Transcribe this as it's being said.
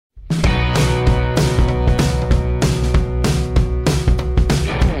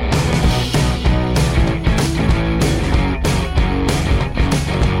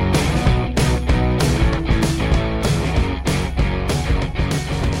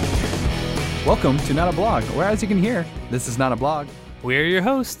Welcome to Not a Blog, where as you can hear, this is not a blog. We're your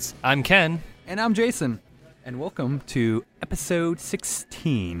hosts. I'm Ken. And I'm Jason. And welcome to episode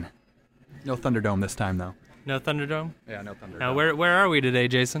 16. No Thunderdome this time, though. No Thunderdome? Yeah, no Thunderdome. Now, where are we today,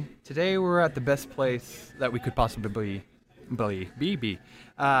 Jason? Today we're at the best place that we could possibly be.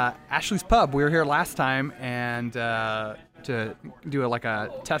 Ashley's Pub. We were here last time and to do a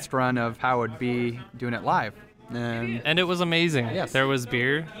test run of how it would be doing it live. And it was amazing. Yes. There was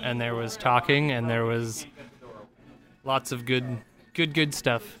beer, and there was talking, and there was lots of good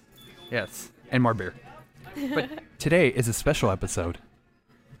stuff. Yes, and more beer. But today is a special episode.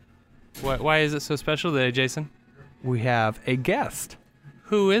 Why is it so special today, Jason? We have a guest.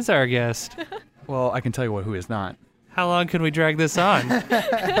 Who is our guest? Well, I can tell you who is not. How long can we drag this on?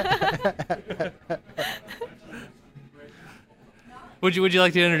 Would you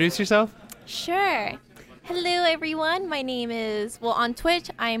like to introduce yourself? Sure. Hello, everyone. My name is, on Twitch,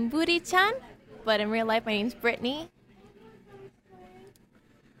 I'm Buri-chan, but in real life, my name's Brittany.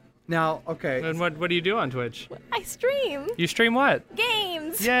 Now, okay. And what do you do on Twitch? I stream You stream what?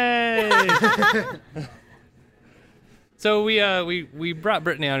 games. Yay! So we brought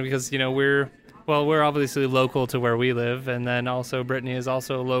Brittany on because we're obviously local to where we live, and then also Brittany is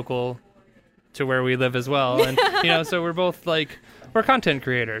also local to where we live as well, and so we're both we're content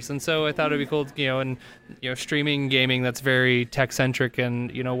creators, and so I thought it'd be cool, and streaming gaming that's very tech centric,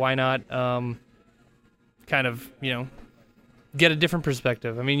 and why not kind of get a different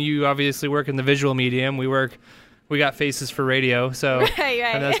perspective. I mean, you obviously work in the visual medium. We got faces for radio, so Right.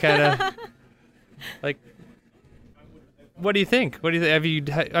 and that's kind of what do you think?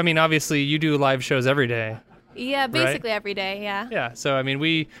 I mean, obviously you do live shows every day. Yeah, basically every day, yeah. Yeah, so I mean,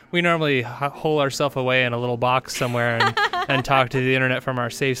 we normally hole ourselves away in a little box somewhere and talk to the internet from our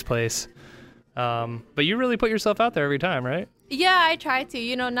safe place. But you really put yourself out there every time, right? Yeah, I try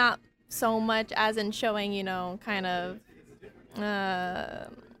to, not so much as in showing, kind of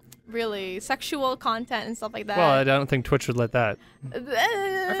really sexual content and stuff like that. Well, I don't think Twitch would let that. I've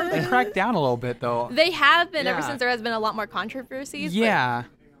heard they cracked down a little bit, though. They have been ever Yeah. since there has been a lot more controversies. Yeah.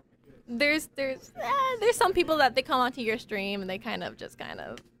 There's some people that they come onto your stream and they kind of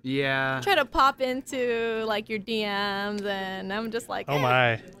Yeah. try to pop into your DMs, and I'm just like, Oh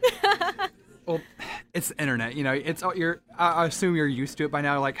my. Well, it's the internet, it's I assume you're used to it by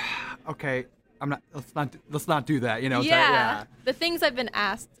now. Like, okay, let's not do that, yeah. So, yeah. The things I've been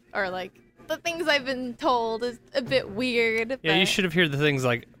asked or the things I've been told is a bit weird. Yeah, you should have heard the things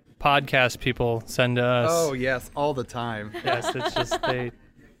like podcast people send to us. Oh yes, all the time. Yes, it's just they.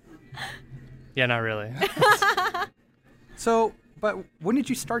 Yeah, not really. So, but when did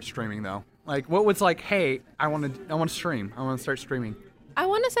you start streaming though? What was hey, I want to stream. I want to start streaming. I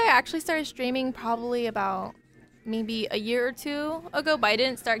want to say I actually started streaming probably about maybe a year or two ago, but I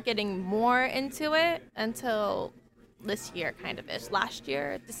didn't start getting more into it until this year, kind of ish. Last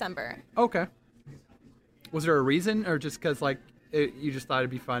year, December. Okay. Was there a reason, or just because you just thought it'd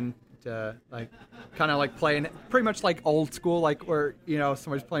be fun to kind of playing pretty much old school, where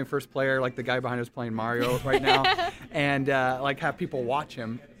somebody's playing first player, the guy behind us playing Mario right now, and have people watch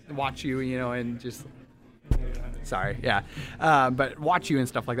you, and just. Sorry, yeah. But watch you and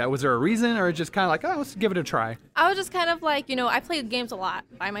stuff like that. Was there a reason, or just kind of let's give it a try? I was just kind of I played games a lot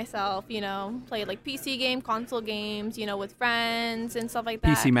by myself, played PC game, console games, with friends and stuff like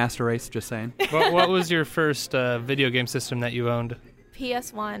that. PC Master Race, just saying. What was your first video game system that you owned?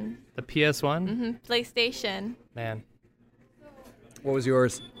 PS1. The PS1? Mm-hmm. PlayStation. Man. What was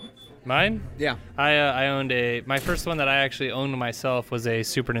yours? Mine? Yeah. I owned my first one that I actually owned myself was a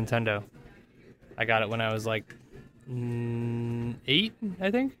Super Nintendo. I got it when I was 8, I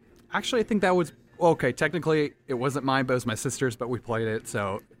think. Actually, I think that was okay. Technically, it wasn't mine, but it was my sister's. But we played it,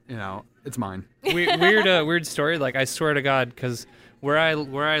 so it's mine. Weird story. I swear to God, because where I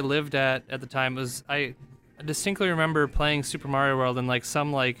lived at the time was I distinctly remember playing Super Mario World and I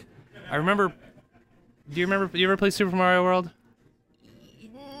remember. Do you ever play Super Mario World?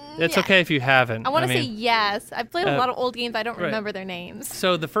 It's okay if you haven't. I want to say yes. I've played a lot of old games. I don't right. remember their names.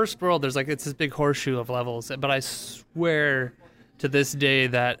 So the first world, there's it's this big horseshoe of levels. But I swear to this day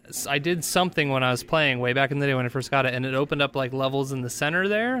that I did something when I was playing way back in the day when I first got it, and it opened up levels in the center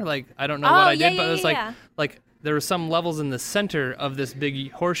there. I don't know what I did, but it was there were some levels in the center of this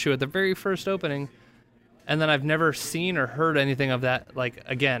big horseshoe at the very first opening. And then I've never seen or heard anything of that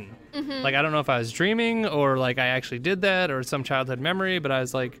again. Mm-hmm. I don't know if I was dreaming or I actually did that or some childhood memory, but I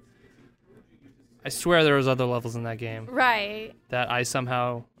was I swear there was other levels in that game. Right. That I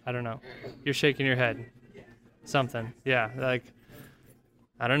somehow, I don't know. You're shaking your head. Something. Yeah.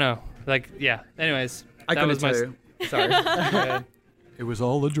 I don't know. Yeah. Anyways, I that was my. tell you. Sorry. It was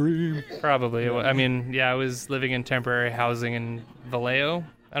all a dream. Probably. I mean, yeah, I was living in temporary housing in Vallejo.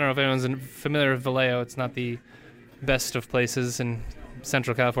 I don't know if anyone's familiar with Vallejo. It's not the best of places in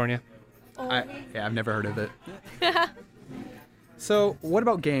Central California. I've never heard of it. So, what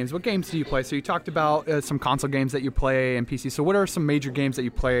about games? What games do you play? So, you talked about some console games that you play and PC. So, what are some major games that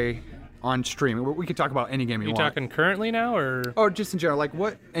you play on stream? We could talk about any game you Are you want. talking currently now, or? Or just in general, like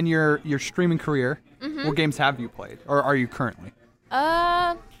what in your streaming career, what games have you played? Or are you currently?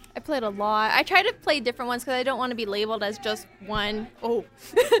 I played a lot. I try to play different ones because I don't want to be labeled as just one.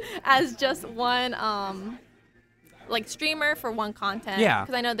 As just one like streamer for one content. Yeah.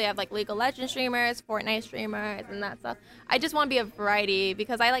 Because I know they have like League of Legends streamers, Fortnite streamers, and that stuff. I just want to be a variety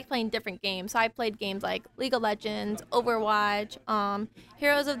because I like playing different games. So I played games like League of Legends, Overwatch,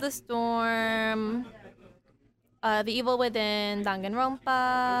 Heroes of the Storm, The Evil Within,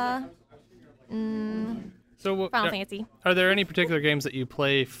 Danganronpa, So Final Fantasy. Are there any particular games that you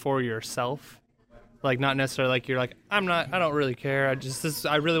play for yourself? Like not necessarily like you're like I don't really care.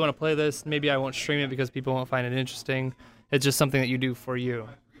 I really want to play this. Maybe I won't stream it because people won't find it interesting. It's just something that you do for you.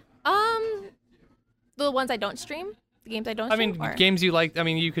 The ones I don't stream, the games I don't. I mean, stream, or? games you like. I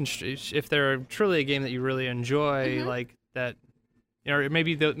mean, you can if they're truly a game that you really enjoy, like that. Or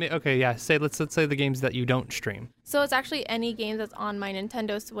maybe let's say the games that you don't stream. So it's actually any game that's on my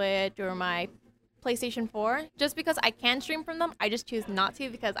Nintendo Switch or my PlayStation 4. Just because I can stream from them, I just choose not to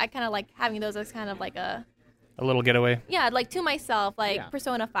because I kind of like having those as kind of like a little getaway. Yeah, like to myself, like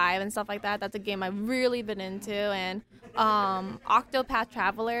Persona 5 and stuff like that. That's a game I've really been into. And Octopath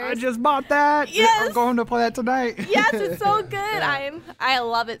Travelers. I just bought that. Yes! I'm going to play that tonight. Yes, it's so good. I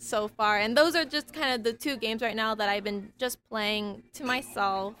love it so far. And those are just kind of the two games right now that I've been just playing to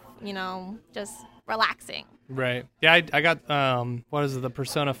myself, just relaxing. Right. Yeah, I got what is it, the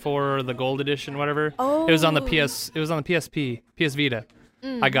Persona 4, the Gold Edition, whatever. Oh. It was on the PSP, PS Vita.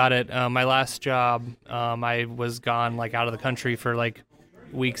 I got it. My last job, I was gone like out of the country for like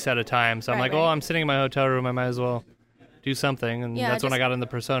weeks at a time. So I'm like, Right. I'm sitting in my hotel room. I might as well do something. And that's when I got in the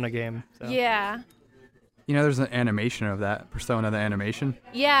Persona game. So. Yeah. There's an animation of that Persona, the animation.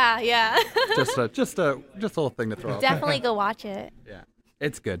 Yeah. just a little thing to throw out. Definitely go watch it. Yeah,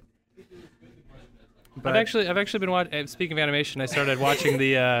 it's good. I've actually been watching. Speaking of animation, I started watching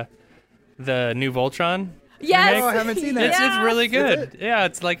the new Voltron. Yes. Oh, I haven't seen that. It's really Is good. it? Yeah,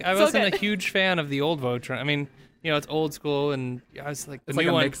 it's like I So wasn't good. a huge fan of the old Voltron. I mean, it's old school, and I was like the It's new like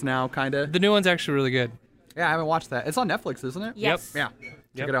a one. mix now, kind of. The new one's actually really good. Yeah, I haven't watched that. It's on Netflix, isn't it? Yes. Yeah. Check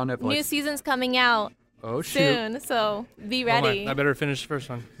Yep. it out on Netflix. New season's coming out Oh shoot! soon, so be Oh my, ready. I better finish the first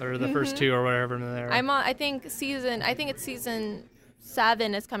one or the first two or whatever. There. I'm on. I think it's season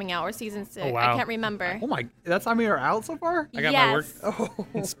 7 is coming out or season 6. Oh, wow. I can't remember. Oh my, that's how many are out so far? I got my work. Yes. Oh,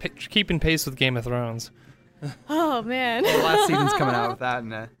 It's keeping pace with Game of Thrones. Oh man. the last season's coming out with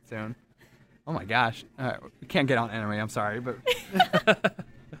that soon. Oh my gosh, we can't get on anime. I'm sorry, but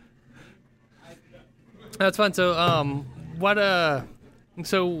That's fun. So,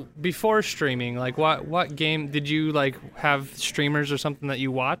 so before streaming, like, what game did you like have streamers or something that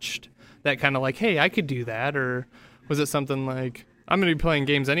you watched that kind of like, hey, I could do that, or was it something like I'm gonna be playing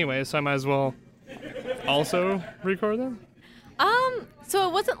games anyway, so I might as well also record them? So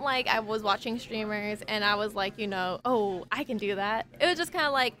it wasn't like I was watching streamers and I was like, oh, I can do that. It was just kind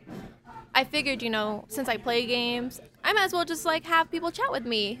of like I figured, since I play games, I might as well just like have people chat with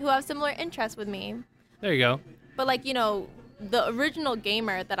me who have similar interests with me. There you go. But like, the original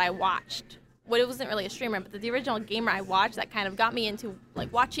gamer that I watched, it wasn't really a streamer, but the original gamer I watched that kind of got me into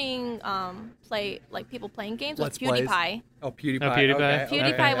like watching people playing games was Let's Plays. PewDiePie. Oh, PewDiePie. Oh, PewDiePie. Okay,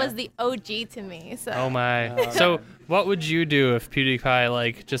 PewDiePie okay. was the OG to me. So Oh my. So what would you do if PewDiePie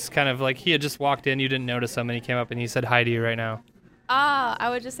like just kind of like he had just walked in, you didn't notice him, and he came up and he said hi to you right now? I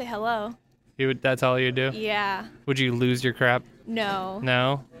would just say hello. That's all you'd do? Yeah. Would you lose your crap? No.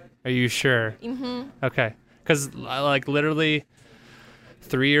 No? Are you sure? Mm-hmm. Okay. Because, like, literally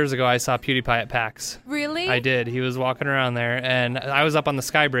 3 years ago, I saw PewDiePie at PAX. Really? I did. He was walking around there, and I was up on the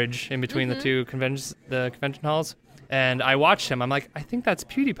Sky Bridge in between the two convention halls, and I watched him. I'm like, I think that's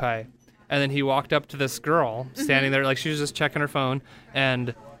PewDiePie. And then he walked up to this girl standing there, like, she was just checking her phone,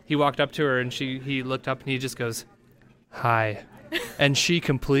 and he walked up to her, and he looked up, and he just goes, hi. And she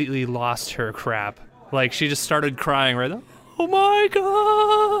completely lost her crap. Like, she just started crying right there. Oh my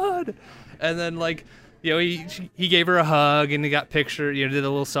God! And then, like, he gave her a hug and he got picture, did a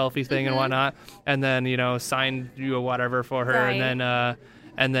little selfie thing and whatnot. And then, signed whatever for her. Right.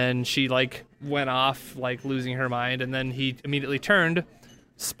 And then she, like, went off, like, losing her mind. And then he immediately turned,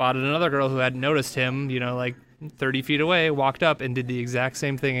 spotted another girl who had noticed him, like, 30 feet away, walked up and did the exact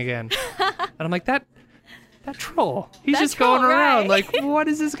same thing again. And I'm like, that troll. He's That just going troll, around. right. Like, what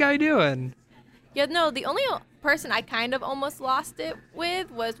is this guy doing? Yeah, no, the only person I kind of almost lost it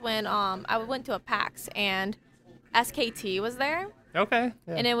with was when I went to a PAX and SKT was there. Okay.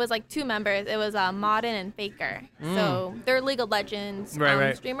 Yeah. And it was like 2 members. It was Modern and Faker. So they're League of Legends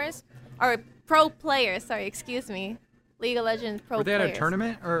Right. streamers. Or pro players, sorry, excuse me. League of Legends pro Were they players. at a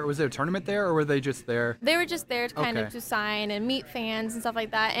tournament, or was there a tournament there, or were they just there? They were just there to kind of Okay. to sign and meet fans and stuff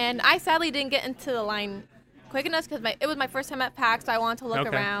like that. And I sadly didn't get into the line quick enough because it was my first time at PAX, so I wanted to look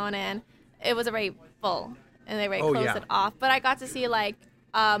Okay. around, and it was already full, and they already Oh, closed yeah. it off. But I got to see like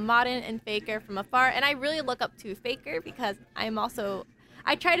Modern and Faker from afar, and I really look up to Faker because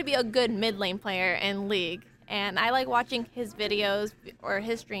I try to be a good mid lane player in League, and I like watching his videos or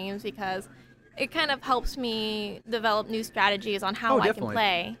his streams because it kind of helps me develop new strategies on how Oh, I can definitely.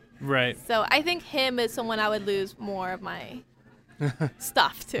 play. Right. So I think him is someone I would lose more of my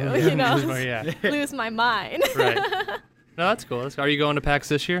stuff to, you know, Oh, yeah. lose my mind. Right. No, that's cool. Are you going to PAX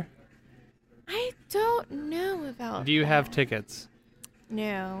this year? I don't know about. Do you have tickets?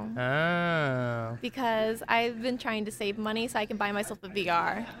 No, Oh. because I've been trying to save money so I can buy myself a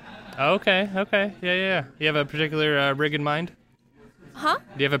VR. Okay. Yeah. You have a particular rig in mind? Huh?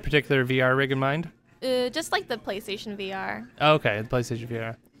 Do you have a particular VR rig in mind? Just like the PlayStation VR, Oh, okay, the PlayStation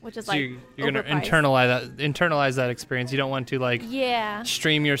VR. which is So like you're gonna overpriced. internalize that experience. You don't want to like Yeah.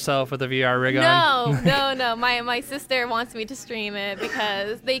 stream yourself with a VR rig on. No. My sister wants me to stream it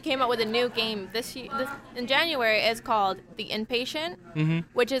because they came out with a new game this in January. It's called The Inpatient,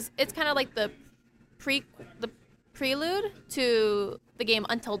 which is it's kind of like the prelude to the game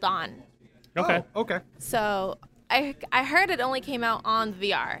Until Dawn. Okay. Oh, okay. So I heard it only came out on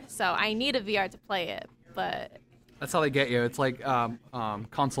VR, so I need a VR to play it. But That's how they get you. It's like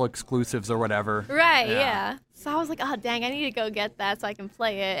console exclusives or whatever. right, yeah. So I was like, oh dang, I need to go get that so I can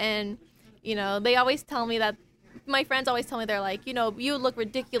play it. And you know, they always tell me that. My friends always tell me they're like, you know, you look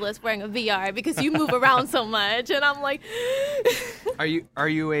ridiculous wearing a VR because you move around so much, and I'm like, Are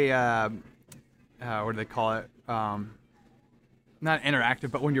you a what do they call it? Not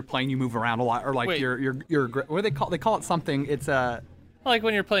interactive, but when you're playing, you move around a lot, or like Wait. you're what do they call? They call it something. It's Like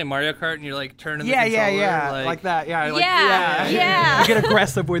when you're playing Mario Kart and you're like turning the yeah, controller. like that. Yeah, like, Yeah. You get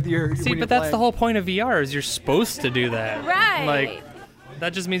aggressive with your. See, but that's the whole point of VR is you're supposed to do that. right. Like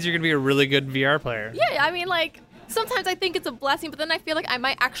that just means you're gonna be a really good VR player. Yeah, I mean, like, sometimes I think it's a blessing, but then I feel like I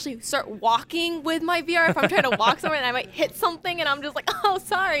might actually start walking with my VR if I'm trying to walk somewhere and I might hit something and I'm just like, oh,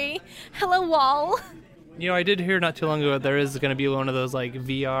 sorry. Hello, wall. You know, I did hear not too long ago that there is gonna be one of those like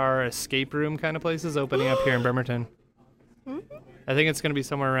VR escape room kind of places opening up here in Bremerton. I think it's gonna be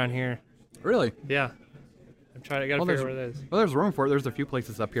somewhere around here. Really. Yeah. I'm trying. I gotta figure out where it is. Well, there's room for it. There's a few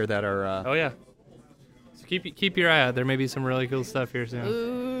places up here that are. Oh yeah. So keep your eye out. There may be some really cool stuff here soon.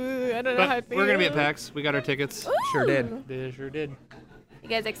 Ooh, I don't know how I But feel. we're gonna be at PAX. We got our tickets. Sure did. They sure did. You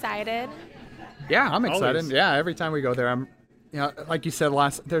guys excited? Yeah, I'm excited. Always. Yeah, every time we go there, like you said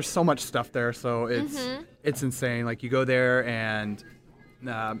there's so much stuff there, so it's insane. Like you go there and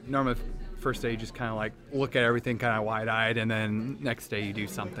normally first day you just kind of like look at everything kind of wide-eyed, and then next day you do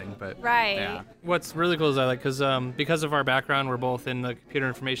something. But Right. yeah, What's really cool is I like because of our background, we're both in the computer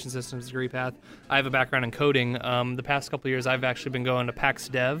information systems degree path. I have a background in coding. The past couple of years, I've actually been going to PAX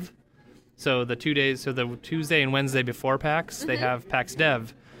Dev. So the 2 days, so the Tuesday and Wednesday before PAX, they have PAX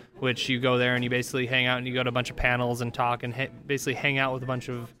Dev, which you go there and you basically hang out and you go to a bunch of panels and talk and basically hang out with a bunch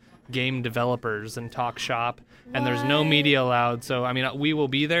of game developers and talk shop. And there's no media allowed. So I mean, we will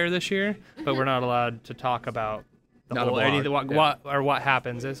be there this year, but we're not allowed to talk about the Not a whole blog, anything, what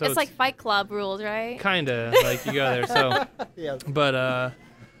happens. So it's like Fight Club rules, right? kind of like you go there. So but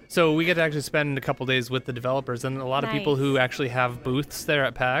so we get to actually spend a couple days with the developers, and a lot of people who Nice. actually have booths there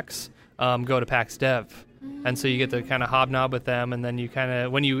at PAX go to PAX Dev. And so you get to kind of hobnob with them, and then you kind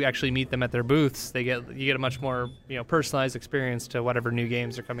of, when you actually meet them at their booths, you get a much more personalized experience to whatever new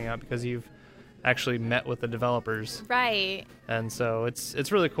games are coming out because you've actually met with the developers. Right. And so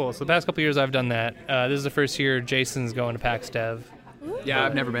it's really cool. So the past couple years I've done that. This is the first year Jason's going to PAX Dev. yeah,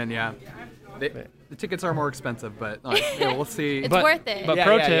 I've never been. Yeah, the tickets are more expensive, but we'll see. It's worth it. But Yeah,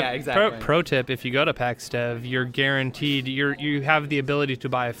 pro yeah, tip, yeah, exactly. pro tip: if you go to PAX Dev, you're guaranteed you have the ability to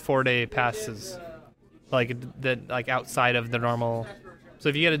buy 4-day passes, like outside of the normal. So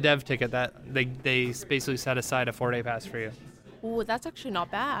if you get a Dev ticket, that they basically set aside a 4-day pass for you. Ooh, that's actually not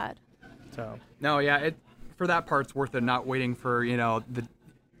bad. So No, yeah, for that part's worth it. Not waiting for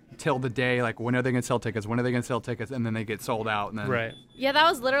till the day, like when are they gonna sell tickets? When are they gonna sell tickets? And then they get sold out. And then right. Yeah, that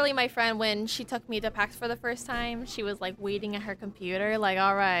was literally my friend when she took me to PAX for the first time. She was like waiting at her computer, like,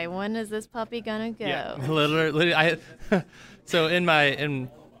 all right, when is this puppy gonna go? Yeah, literally. So in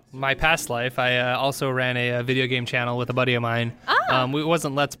my past life, I also ran a video game channel with a buddy of mine. Oh. It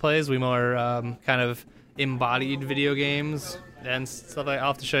wasn't Let's Plays. We more kind of embodied video games and stuff like. I'll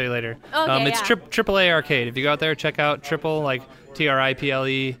have to show you later. Okay, It's yeah. AAA Arcade. If you go out there, check out Triple, like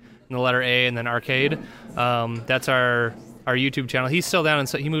TRIPLE, and the letter A, and then Arcade. That's our YouTube channel. He's still down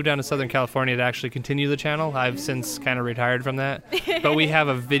he moved down to Southern California to actually continue the channel. I've since kind of retired from that. But we have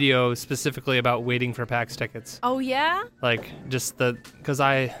a video specifically about waiting for PAX tickets. Oh yeah. Like just because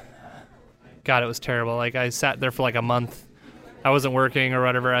God, it was terrible. Like I sat there for like a month. I wasn't working or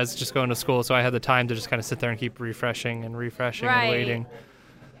whatever. I was just going to school, so I had the time to just kind of sit there and keep refreshing and Right. waiting.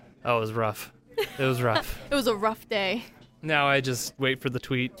 Oh, it was rough. It was rough. It was a rough day. Now I just wait for the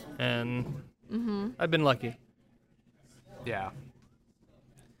tweet, and I've been lucky. Yeah.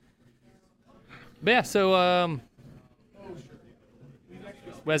 But yeah, so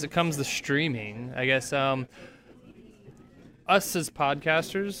as it comes to streaming, I guess us as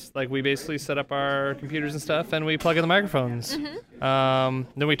podcasters, like we basically set up our computers and stuff, and we plug in the microphones. Then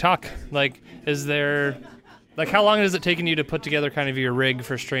we talk. Like, how long is it taking you to put together kind of your rig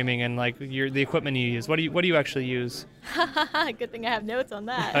for streaming and like the equipment you use? What do you actually use? Good thing I have notes on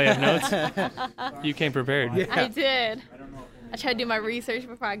that. Oh, you have notes? You came prepared. Yeah. I did. I try to do my research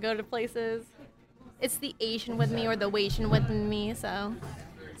before I go to places. It's the Asian with me or the Asian with me, so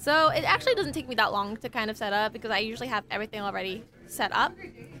it actually doesn't take me that long to kind of set up because I usually have everything already set up.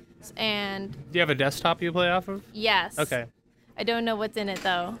 And Do you have a desktop you play off of? yes. Okay. I don't know what's in it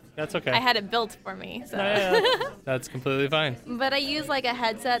though. That's okay. I had it built for me, so. That's completely fine. But I use like a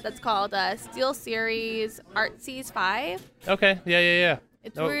headset that's called SteelSeries Artsys 5. Okay. Yeah.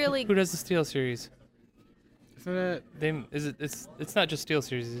 It's Oh, really Who does the Steel Series? Isn't it? It's not just Steel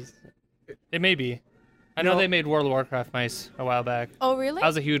Series. It may be. I know No. they made World of Warcraft mice a while back. Oh really? I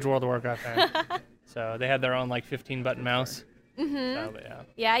was a huge World of Warcraft fan. So they had their own like 15-button mouse. So, but yeah.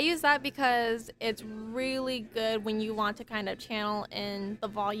 Yeah, I use that because it's really good when you want to kind of channel in the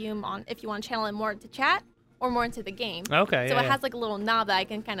volume on if you want to channel it more to chat or more into the game. Okay. So yeah, it yeah. has like a little knob that I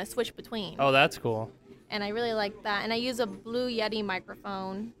can kind of switch between. Oh, that's cool. And I really like that. And I use a Blue Yeti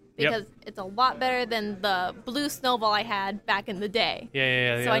microphone Yep. because it's a lot better than the Blue Snowball I had back in the day.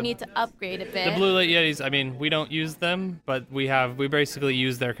 Yeah. So I need to upgrade a bit. The Blue Light Yetis. I mean, we don't use them, but we basically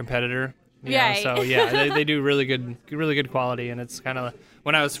use their competitor. You know, Right. so yeah, they do really good quality, and it's kind of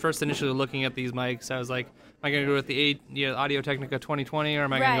when I was first initially looking at these mics, I was like, am I going to go with the Audio Technica 2020, or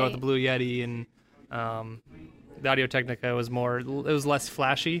am I going to go with the Right. Blue Yeti? And the Audio Technica was less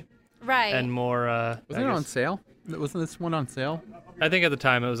flashy Right. and more. Wasn't it on sale? Wasn't this one on sale? I think at the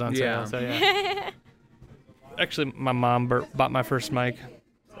time it was on Yeah. sale. So yeah. Actually, my mom bought my first mic.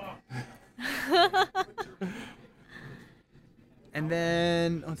 And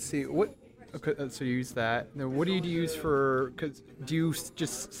then let's see what. Okay, so you use that. Then what do you use for? Cause do you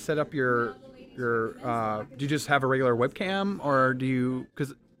just set up your? Do you just have a regular webcam, or do you?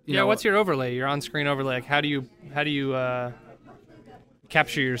 Because What's your overlay? Your on-screen overlay. Like, how do you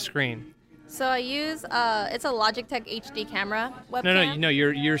capture your screen? So I use it's a Logitech HD camera webcam. No.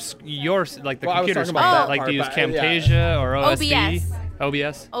 Your like the Well, I was computer talking screen. about that Like, do you use part, but, yeah. Camtasia or OSB?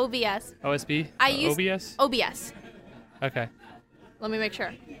 OBS. OBS. OBS. OSB. I use OBS. OBS. Okay. Let me make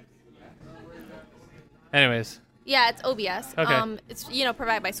sure. Anyways. Yeah, it's OBS. Okay. It's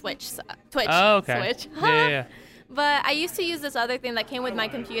provided by Twitch. Oh, okay. Switch. Yeah. But I used to use this other thing that came with my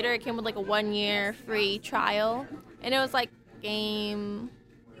computer. It came with like a 1-year free trial, and it was like GameSpot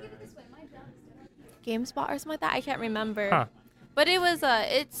or something like that. I can't remember. Huh. But it was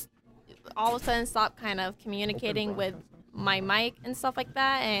it's all of a sudden stopped kind of communicating with my mic and stuff like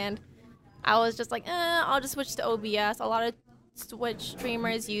that, and I was just like, I'll just switch to OBS. A lot of Twitch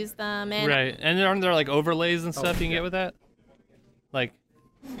streamers use them, and Right. And aren't there like overlays and stuff you can get with that? Like,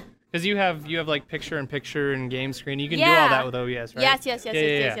 because you have like picture-in-picture and game screen. You can do all Yeah. that with OBS, right?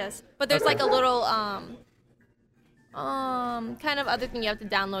 Yes. But there's like a little kind of other thing you have to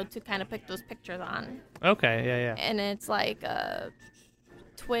download to kind of pick those pictures on, Okay. Yeah. and it's like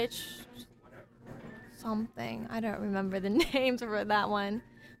Twitch something. I don't remember the names for that one.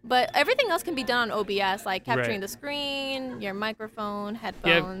 But everything else can be done on OBS, like capturing Right. the screen, your microphone, Yeah,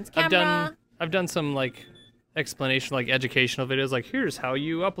 headphones, camera. I've done some like explanation, like educational videos, like here's how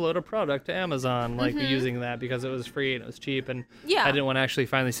you upload a product to Amazon, like using that because it was free and it was cheap, and Yeah. I didn't want to actually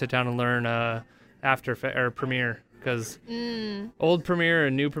finally sit down and learn or Premiere because old Premiere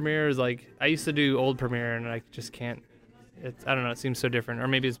and new Premiere is like I used to do old Premiere and I just can't. I don't know. It seems so different, or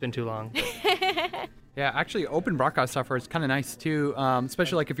maybe it's been too long. Yeah, actually, open broadcast software is kind of nice too,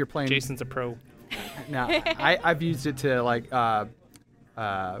 especially like if you're playing. Jason's a pro. Now, I've used it to like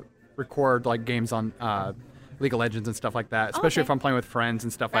record like games on League of Legends and stuff like that, especially Okay. if I'm playing with friends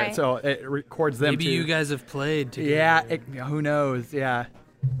and stuff like that. Right. So it records them Maybe too. you guys have played together. Yeah, who knows? Yeah,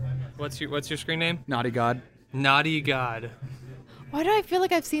 What's your screen name? Naughty God, Naughty God. Why do I feel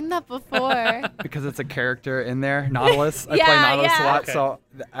like I've seen that before? because it's a character in there, Nautilus. I play Yeah, Nautilus a yeah. lot, Okay. so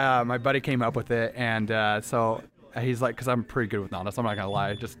my buddy came up with it, and so he's like, because I'm pretty good with Nautilus. I'm not gonna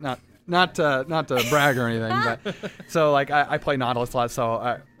lie, just not to brag or anything, but so like I play Nautilus a lot, so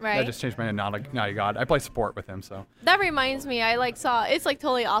I Right. just changed my name to Naughty God. I play support with him, so That reminds me, I like saw it's like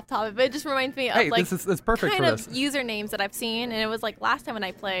totally off topic, but it just reminds me of hey, like this is perfect kind for of this. usernames that I've seen, and it was like last time when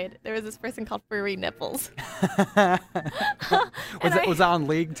I played, there was this person called Furry Nipples. Was that on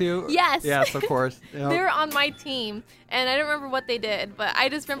League too? Yes. Yes, of course. Yep. They were on my team, and I don't remember what they did, but I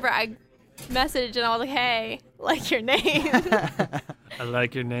just remember I messaged and I was like, "Hey, like your name," I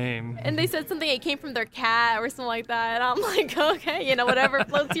like your name. and they said something. It came from their cat or something like that, and I'm like, "Okay, whatever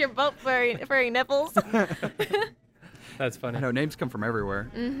floats your boat, furry nipples." That's funny. I know names come from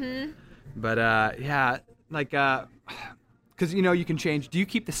everywhere. Mm-hmm. But yeah, like, because you can change. Do you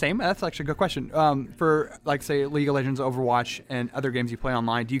keep the same? That's actually a good question. For like say League of Legends, Overwatch, and other games you play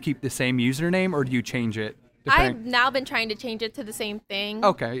online, do you keep the same username or do you change it? I've now been trying to change it to the same thing.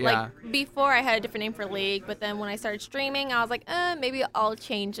 Okay, yeah. Like before, I had a different name for League, but then when I started streaming, I was like, maybe I'll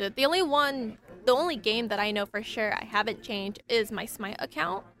change it. The only game that I know for sure I haven't changed is my Smite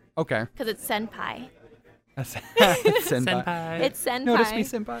account Okay. because it's Senpai. Senpai. It's Senpai. Notice me,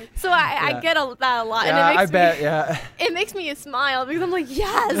 senpai. So I Yeah. get that a lot, Yeah, and I bet. Yeah. it makes me smile because I'm like,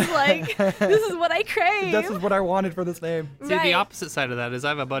 yes, like this is what I crave. This is what I wanted for this name. See, Right. the opposite side of that is I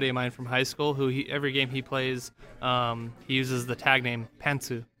have a buddy of mine from high school who every game he plays, he uses the tag name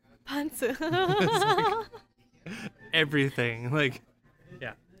Pantsu. Pantsu. Everything. Like,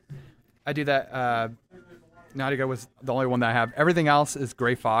 yeah. I do that. Naughty God was the only one that I have. Everything else is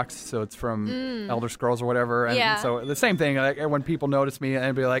Gray Fox, so it's from Elder Scrolls or whatever. And Yeah. so the same thing. Like when people notice me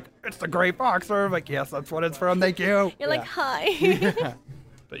and be like, "It's the Gray Fox," or I'm like, "Yes, that's what it's from. Thank you." You're like, hi.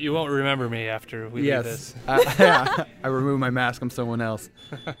 But you won't remember me after we leave this. Yes. Yeah. I remove my mask. I'm someone else.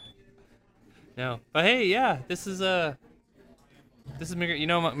 No. But hey, yeah, this is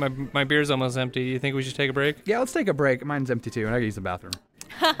my beer's almost empty. You think we should take a break? Yeah, let's take a break. Mine's empty too, and I can use the bathroom.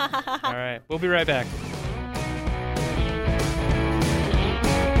 All right. We'll be right back.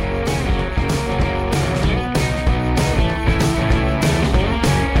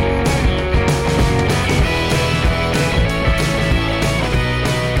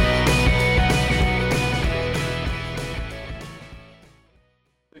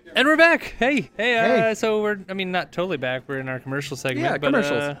 And we're back. Hey. Hey. So not totally back. We're in our commercial segment. Yeah, but,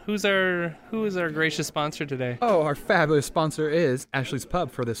 commercials. Who is our gracious sponsor today? Oh, our fabulous sponsor is Ashley's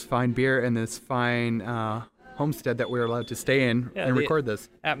Pub for this fine beer and this fine homestead that we're allowed to stay in Yeah, and the- record this.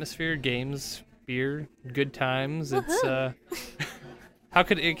 Atmosphere, games, beer, good times. It's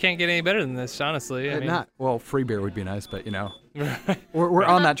it can't get any better than this, honestly. I mean, Free beer would be nice, but we're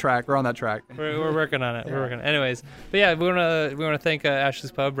on that track. We're on that track. We're working on it. We're working. Anyways, but yeah, we wanna thank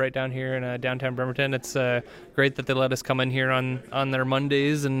Ashley's Pub right down here in downtown Bremerton. It's great that they let us come in here on their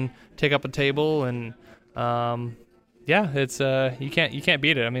Mondays and take up a table and it's you can't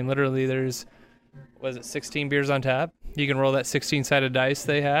beat it. I mean, literally, there's 16 beers on tap. You can roll that 16-sided dice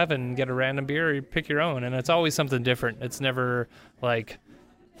they have and get a random beer, or you pick your own, and it's always something different. It's never like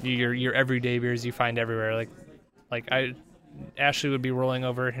your everyday beers you find everywhere. Ashley would be rolling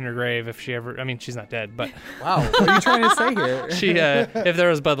over in her grave if she ever. I mean, she's not dead, but Wow, what are you trying to say here? she if there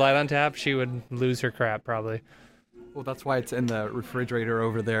was Bud Light on tap, she would lose her crap probably. Well, that's why it's in the refrigerator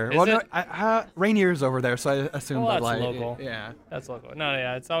over there. Is well, it? no, Rainier's over there, so I assume Well, Bud that's Light. local. Yeah. That's local. No,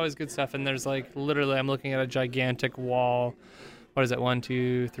 yeah, it's always good stuff. And there's literally, I'm looking at a gigantic wall. What is it? 1,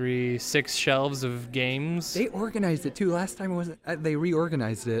 2, 3, 6 shelves of games. They organized it too. Last time they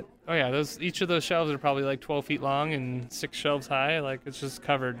reorganized it. Oh yeah, each of those shelves are probably 12 feet long and 6 shelves high. It's just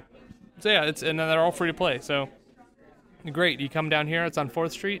covered. So yeah, and then they're all free to play. So great. You come down here. It's on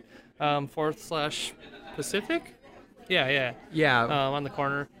 4th Street, 4th/Pacific. Yeah. Yeah. On the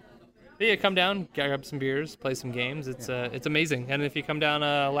corner. But yeah, come down, grab some beers, play some games. It's amazing. And if you come down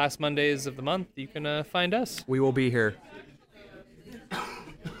last Mondays of the month, you can find us. We will be here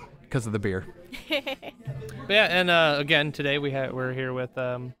because of the beer. But yeah, and again today we're here with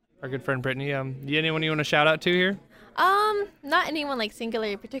our good friend Brittany. Anyone you want to shout out to here? Not anyone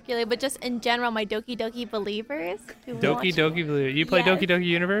singularly particularly, but just in general, my Doki Doki believers. Who Doki watch- Doki Blue. You play Yes. Doki Doki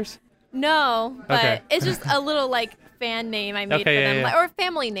Universe? No, but Okay. it's just a little fan name I made Okay, for yeah, them, yeah. or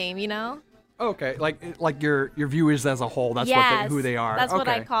family name, Okay, like your viewers as a whole. That's yes, who they are. That's okay. what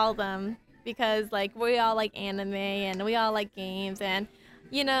I call them because we all like anime and we all like games and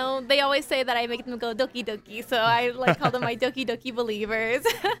You know, they always say that I make them go doki doki, so I like call them my doki doki believers.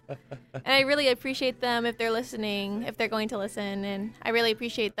 And I really appreciate them if they're listening, if they're going to listen, and I really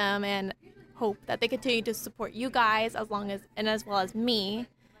appreciate them and hope that they continue to support you guys as well as me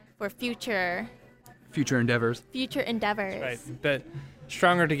for future endeavors. endeavors. Right, but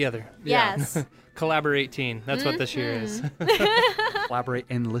stronger together. Yes. Collaborate teen. That's what this year is. Collaborate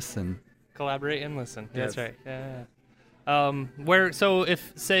and listen. Collaborate and listen. Yes. That's right. Yeah. So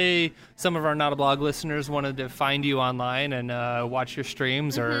if, say, some of our Not a Blog listeners wanted to find you online and watch your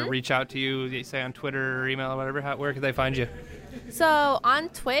streams or reach out to you, say on Twitter or email or whatever, where could they find you? So on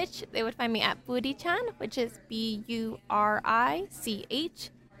Twitch, they would find me at Burichan, which is BURICHAAAN.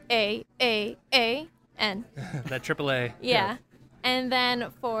 That AAA. Yeah. And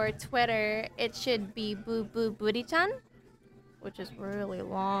then for Twitter, it should be Burichan, which is really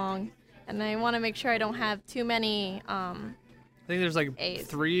long. And I want to make sure I don't have too many. I think there's like A's.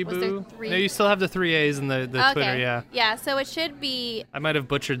 3 Was there boo. 3? No, you still have the 3 A's in the Okay. Twitter, yeah. Yeah, so it should be. I might have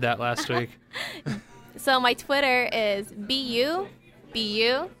butchered that last week. So my Twitter is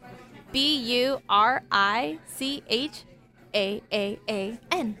BURICHAAAN.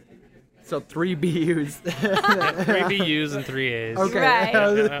 So 3 BUs. 3 BUs and 3 A's. Okay. Right.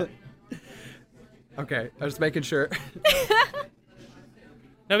 Yeah. Okay, I was making sure.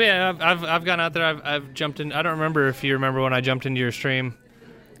 No, but yeah, I've gone out there. I've jumped in. I don't remember if you remember when I jumped into your stream.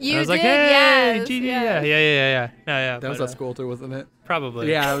 You I was did, like, hey, yes. GG, yes. yeah. No, yeah. That was but, at school too, wasn't it? Probably.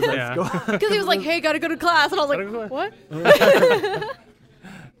 Yeah, I was at Yeah. school. Because he was like, hey, gotta go to class. And I was Gotta go like, to what?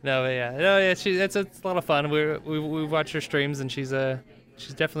 No, but yeah. It's a lot of fun. We watch her streams, and she's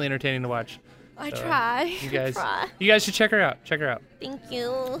definitely entertaining to watch. I So, try. You guys, Try. you guys should check her out. Check her out. Thank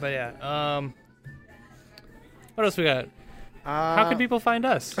you. But yeah. What else we got? How can people find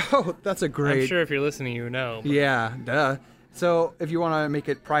us? Oh, that's a great. I'm sure if you're listening, you know. Yeah, duh. So if you want to make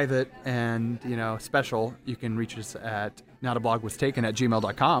it private and special, you can reach us at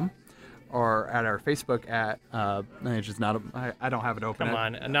notablogwastaken@gmail.com or at our Facebook at it's just not. I don't have it open. Come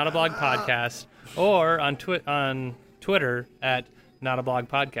on, Not a Blog Podcast, or on Twitter at Not a Blog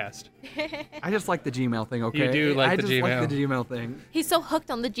Podcast. I just like the Gmail thing. Okay, You do like I the just Gmail. like the Gmail thing. He's so hooked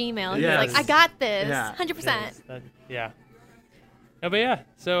on the Gmail. Yes. He's like, I got this. Yeah. 100%. Yeah. No, but yeah.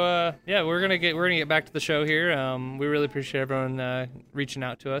 So we're gonna get back to the show here. We really appreciate everyone reaching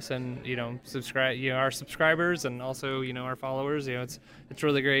out to us and subscribe. Our subscribers and also our followers. It's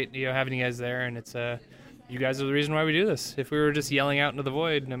really great having you guys there, and it's you guys are the reason why we do this. If we were just yelling out into the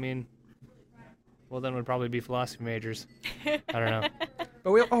void, I mean, well then we'd probably be philosophy majors. I don't know.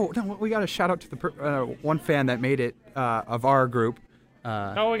 But we got to shout out to the one fan that made it of our group. We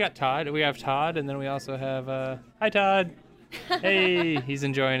got Todd. We have Todd, and then we also have hi Todd. Hey, he's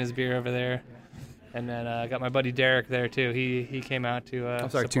enjoying his beer over there. And then I got my buddy Derek there too. He came out to. I'm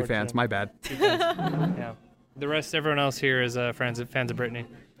sorry, 2 support fans. the- My bad. 2 fans. Yeah. The rest, everyone else here is fans of Brittany.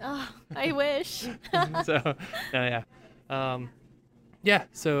 Oh, I wish. So, no, yeah.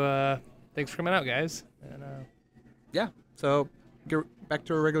 So thanks for coming out, guys. And Yeah. So get back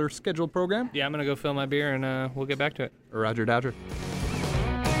to our regular scheduled program. yeah, I'm gonna go fill my beer, and we'll get back to it. Roger Dodger.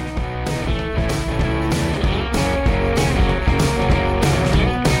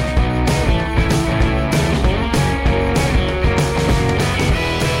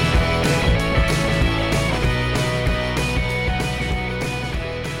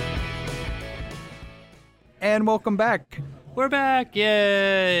 And welcome back. We're back!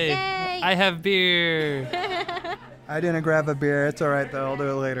 Yay! Yay! I have beer. I didn't grab a beer. It's all right though. I'll do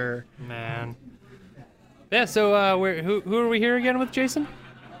it later. Man. Yeah. So who are we here again with, Jason?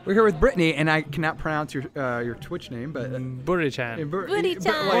 We're here with Brittany, and I cannot pronounce your Twitch name, but Burichan.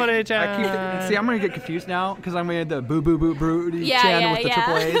 Burichan. See, I'm gonna get confused now because I'm gonna the boo boo boo Brody Yeah, Chan yeah, with the yeah.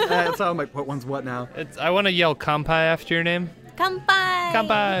 triple A's. So I'm like, what one's what now? I want to yell "Kampai" after your name. Kampai.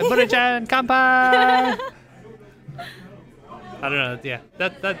 Kampai, Burichan, Kampai. I don't know. Yeah,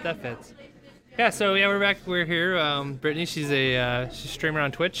 that fits. Yeah, so we're back. We're here. Brittany, she's a streamer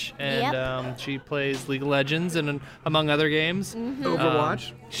on Twitch, and Yep. she plays League of Legends and among other games.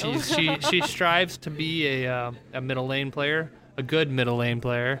 Overwatch. She strives to be a middle lane player, a good middle lane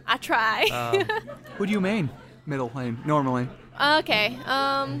player. I try. Who do you main? Middle lane normally. Okay.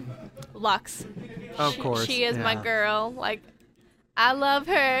 Lux. Of course. She is my yeah. girl. Like, I love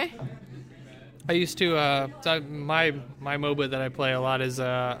her. I used to so my MOBA that I play a lot is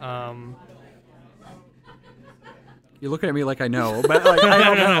You're looking at me like I know, but like I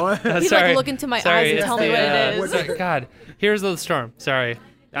don't know. He's like, look into my eyes and it's tell me what it is. sorry, God, Heroes of the Storm. Sorry,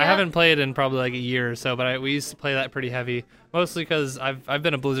 I Yeah. haven't played in probably like a year or so, but we used to play that pretty heavy. Mostly because I've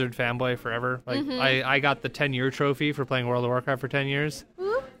been a Blizzard fanboy forever. Like I got the 10-year trophy for playing World of Warcraft for 10 years. Ooh.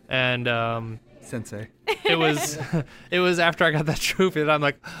 And Sensei. it was after I got that trophy that I'm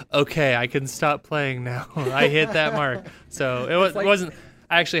like, okay, I can stop playing now. I hit that mark. So it wasn't.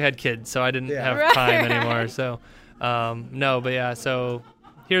 I actually had kids, so I didn't have Right. time anymore. So no, but yeah. So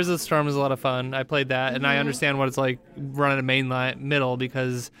Here's the Storm is a lot of fun. I played that, and I understand what it's like running a main middle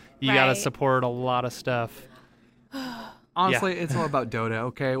because you got to Right. support a lot of stuff. Honestly, it's all about Dota,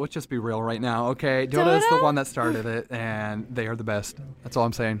 okay? Let's just be real right now, okay? Dota is the Dota? one that started it, and they are the best. That's all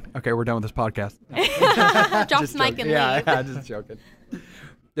I'm saying. Okay, we're done with this podcast. Drops Just mic joking. and leave. Yeah, just joking.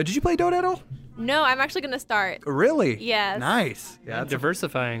 Did you play Dota at all? No, I'm actually gonna start. Really? Yes. Nice. Yeah, that's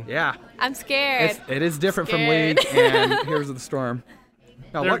Diversifying. yeah. I'm scared. It is different from Scared. League and Heroes of the Storm.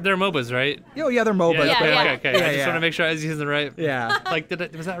 No, They're MOBAs, right? oh, yeah, they're MOBAs. Yeah, but yeah. like- Okay. I yeah, just want to make sure I was using the right. Yeah. Like,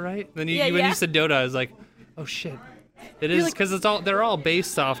 was that right? Then Yeah, when yeah. you said Dota, I was like, oh shit. It You're is like- because they're all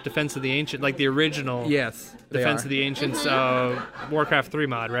based off Defense of the Ancient, like the original Yes, they Defense are. of the Ancients Warcraft 3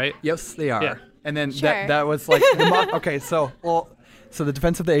 mod, right? Yes, they are. Yeah. And then Sure. that was like okay, so the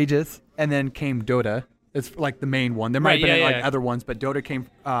Defense of the Ages, and then came Dota. It's like the main one. There might have Right, been yeah, like yeah. other ones, but Dota came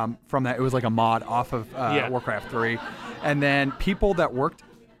from that. It was like a mod off of Yeah. Warcraft 3, and then people that worked.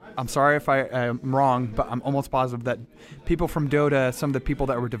 I'm sorry if I am wrong, but I'm almost positive that people from Dota, some of the people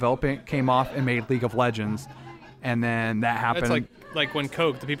that were developing, came off and made League of Legends, and then that happened. That's like when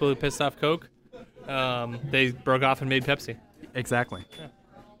Coke, the people who pissed off Coke, they broke off and made Pepsi. Exactly.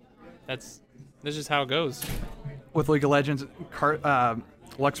 That's just how it goes. With League of Legends,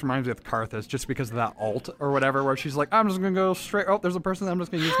 Lux reminds me of Karthus just because of that ult or whatever, where she's like, I'm just gonna go straight. Oh, there's a person. I'm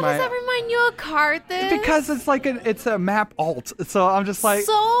just gonna use How my. does that remind you of Karthus? Because it's like it's a map alt, so I'm just like,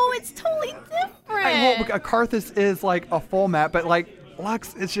 So it's totally different. a Karthus is like a full map, but like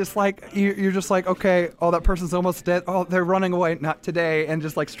Lux, it's just like you're just like, okay, oh, that person's almost dead. Oh, they're running away, not today, and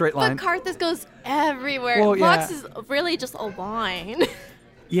just like straight line. But Karthus goes everywhere. Well, yeah. Lux is really just a line.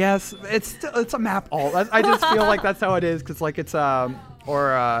 Yes, it's a map alt. I just feel like that's how it is, because like it's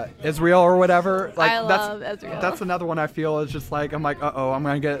Israel or whatever. Like I love Ezreal. That's another one I feel is just like I'm like, I'm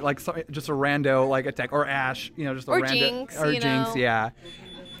gonna get like just a rando like attack or Ashe, just a Or rando Jinx, or you Jinx, know. yeah.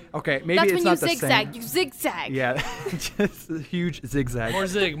 Okay, maybe That's it's when not you the zigzag. same. You zigzag. Yeah, just a huge zigzag. More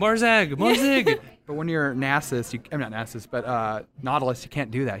zig, more zag, more zig. But when you're Nasus, I'm not Nasus, but Nautilus, you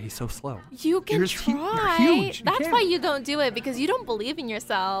can't do that. He's so slow. You can You're just hu- you're try. huge. You That's can't. why you don't do it, because you don't believe in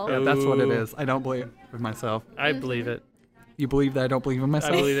yourself. Yeah, that's what it Ooh. is. I don't believe in myself. I believe it. You believe that I don't believe in I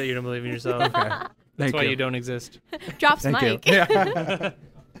myself? believe that you don't believe in yourself. Okay. That's Thank why you. you don't exist. Drops Thank mic. you. Yeah.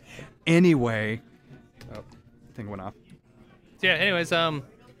 Anyway, thing went off. Yeah. Anyways,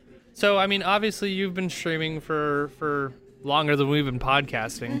 so I mean, obviously you've been streaming for longer than we've been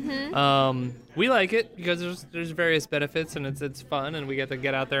podcasting. We like it because there's various benefits and it's fun and we get to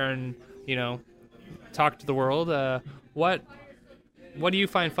get out there and talk to the world. What do you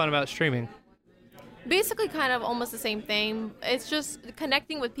find fun about streaming? Basically, kind of almost the same thing. It's just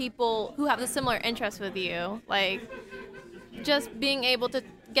connecting with people who have the similar interests with you. Like, just being able to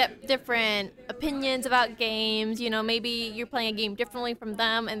get different opinions about games. Maybe you're playing a game differently from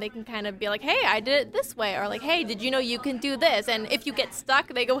them, and they can kind of be like, hey, I did it this way. Or like, hey, did you know you can do this? And if you get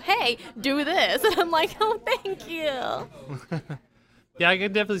stuck, they go, hey, do this. And I'm like, oh, thank you. Yeah, I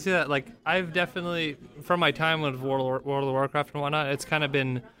can definitely see that. Like, I've definitely, from my time with World of Warcraft and whatnot, it's kind of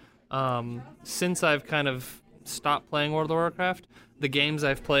been, since I've kind of stopped playing World of Warcraft, the games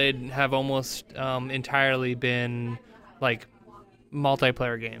I've played have almost entirely been, like,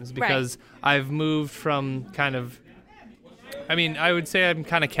 multiplayer games. Because I've moved from kind of, I would say I'm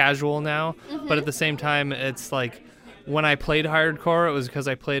kind of casual now, but at the same time, it's like, when I played hardcore, it was because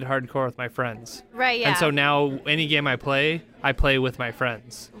I played hardcore with my friends. Right, yeah. And so now any game I play with my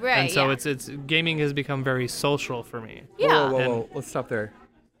friends. Right, And so yeah. it's gaming has become very social for me. Yeah. Whoa. Let's stop there.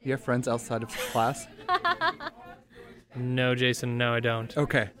 You have friends outside of class? No, Jason, no, I don't.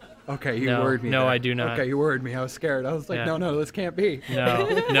 Okay, you No, worried me. no, there. I do not. Okay, you worried me. I was scared. I was like, Yeah. no, this can't be.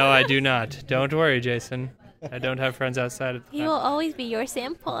 No, I do not. Don't worry, Jason. I don't have friends outside of He will always be your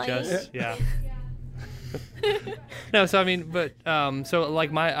Sandpoint. yeah. No, so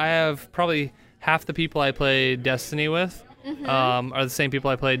I have probably half the people I play Destiny with are the same people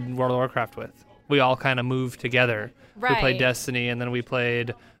I played World of Warcraft with. We all kind of moved together. We played Right. Destiny, and then we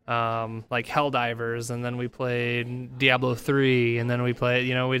played like Helldivers, and then we played Diablo 3, and then we played,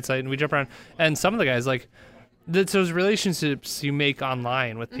 we jump around. And some of the guys, like, it's those relationships you make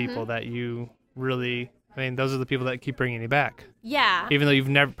online with people that you really, those are the people that keep bringing you back, Yeah. even though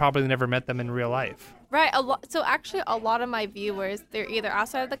you've probably never met them in real life. Right. So actually, a lot of my viewers, they're either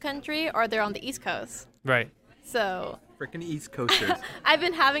outside of the country or they're on the East Coast. Right. So Freaking East Coasters. I've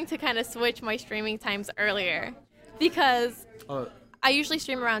been having to kind of switch my streaming times earlier because I usually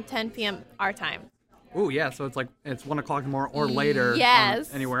stream around 10 p.m. our time. Oh yeah, so it's like it's 1 o'clock in the morning or later.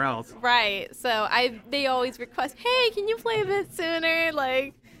 Yes. Anywhere else. Right. So they always request, hey, can you play a bit sooner?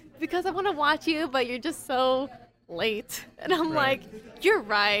 Like, because I want to watch you, but you're just so late. And I'm like, you're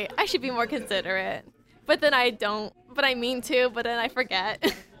right. I should be more considerate. But then I don't. But I mean to. But then I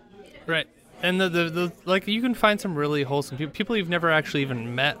forget. Right. And the like, you can find some really wholesome people you've never actually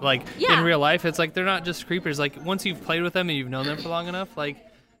even met, like, Yeah. in real life. It's like, they're not just creepers. Like, once you've played with them and you've known them for long enough, like,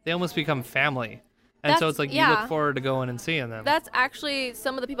 they almost become family. And so That's- it's like, you yeah. look forward to going and seeing them. That's actually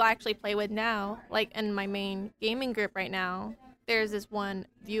some of the people I actually play with now. Like, in my main gaming group right now, there's this one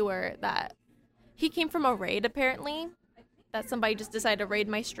viewer that he came from a raid, apparently. That somebody just decided to raid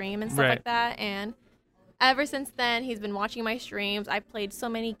my stream and stuff Right. like that. And ever since then, he's been watching my streams. I've played so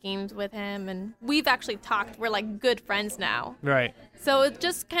many games with him, and we've actually talked. We're like good friends now. Right. So it's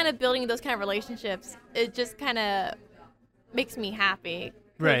just kind of building those kind of relationships. It just kind of makes me happy.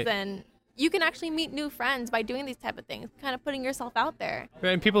 'Cause Right. then you can actually meet new friends by doing these type of things, kind of putting yourself out there.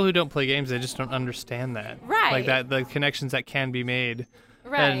 Right, and people who don't play games, they just don't understand that. Right. Like that, the connections that can be made.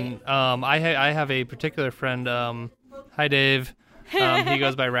 Right. And I have a particular friend. Hi, Dave. He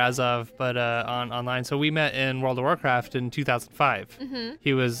goes by Razov, but on online. So we met in World of Warcraft in 2005. Mm-hmm.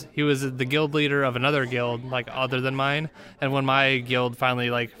 He was the guild leader of another guild, like other than mine. And when my guild finally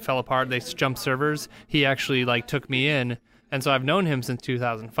like fell apart, they jumped servers. He actually like took me in. And so I've known him since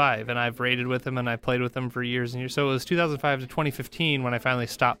 2005, and I've raided with him, and I played with him for years and years. So it was 2005 to 2015 when I finally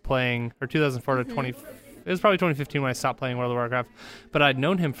stopped playing, or 2004 to 20. It was probably 2015 when I stopped playing World of Warcraft. But I'd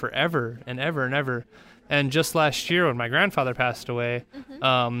known him forever and ever and ever. And just last year, when my grandfather passed away,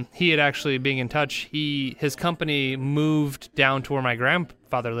 he had actually, being in touch, his company moved down to where my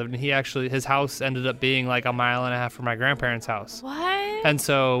grandfather lived, and his house ended up being like a mile and a half from my grandparents' house. What? And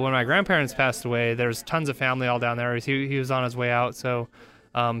so when my grandparents passed away, there's tons of family all down there. He was on his way out, so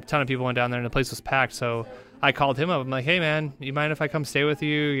a ton of people went down there, and the place was packed. So I called him up. I'm like, hey, man, you mind if I come stay with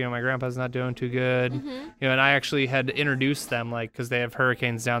you? You know, my grandpa's not doing too good. You know, and I actually had introduced them, like, because they have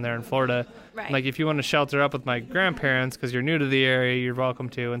hurricanes down there in Florida. Right. Like, if you want to shelter up with my grandparents because you're new to the area, you're welcome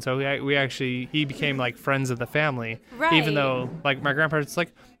to. And so he became, like, friends of the family. Right. Even though, like, my grandparents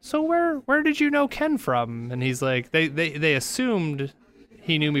like, so where did you know Ken from? And he's like, they assumed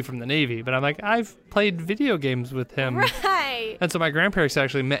he knew me from the Navy. But I'm like, I've played video games with him. Right. And so my grandparents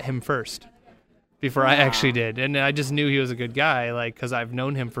actually met him first before I actually did. And I just knew he was a good guy, like, because I've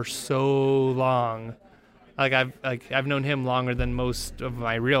known him for so long. Like, I've known him longer than most of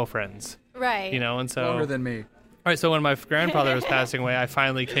my real friends, Right. you know, and so... Longer than me. All right, so when my grandfather was passing away, I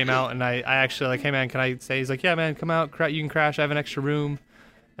finally came out, and I actually, like, hey, man, can I stay? He's like, yeah, man, come out, you can crash, I have an extra room.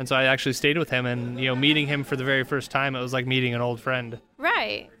 And so I actually stayed with him, and, you know, meeting him for the very first time, it was like meeting an old friend.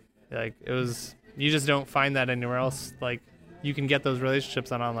 Right. Like, it was... You just don't find that anywhere else. Like, you can get those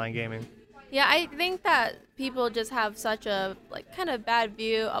relationships on online gaming. Yeah, I think that people just have such a like kind of bad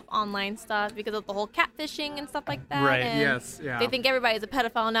view of online stuff because of the whole catfishing and stuff like that. Right, And yes, yeah. They think everybody's a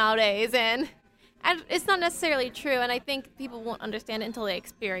pedophile nowadays, and it's not necessarily true. And I think people won't understand it until they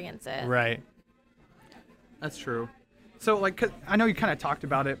experience it. Right. That's true. So, like, 'cause I know you kind of talked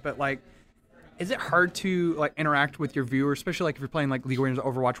about it, but, like, is it hard to, like, interact with your viewers, especially, like, if you're playing, like, League of Legends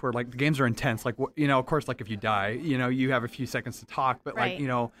or Overwatch, where, like, the games are intense? Like, you know, of course, like, if you die, you know, you have a few seconds to talk, but, like, Right. you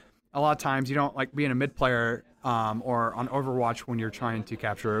know, a lot of times you don't, like, being a mid-player or on Overwatch when you're trying to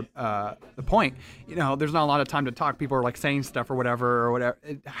capture the point, you know, there's not a lot of time to talk. People are, like, saying stuff or whatever.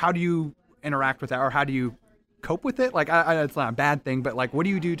 How do you interact with that, or how do you cope with it? Like, it's not a bad thing, but, like, what do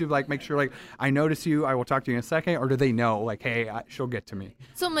you do to, like, make sure, like, I notice you, I will talk to you in a second, or do they know, like, hey, she'll get to me?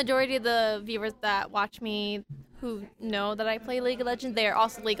 So majority of the viewers that watch me who know that I play League of Legends, they are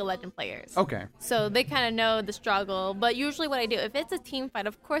also League of Legends players. Okay. So they kind of know the struggle. But usually what I do, if it's a team fight,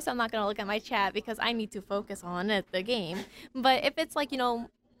 of course I'm not going to look at my chat because I need to focus on the game. But if it's like, you know,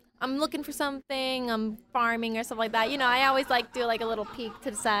 I'm looking for something, I'm farming or stuff like that, you know, I always like do like a little peek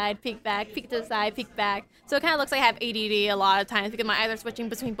to the side, peek back, peek to the side, peek back. So it kind of looks like I have ADD a lot of times because my eyes are switching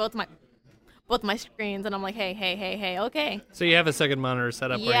between both my screens, and I'm like, hey, okay. So you have a second monitor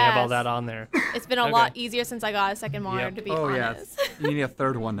set up where you have all Yes. that on there. It's been a Okay. lot easier since I got a second monitor, Yep. to be Oh, honest. yes. You need a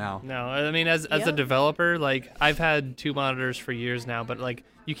third one now. No, I mean, as a Yep. developer, like, I've had 2 monitors for years now, but, like,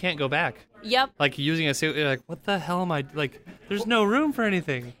 you can't go back. Yep. Like, using a suit, you're like, what the hell am I, like, there's no room for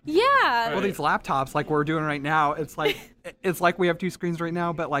anything. Yeah. Well, these laptops, like we're doing right now, it's like we have 2 screens right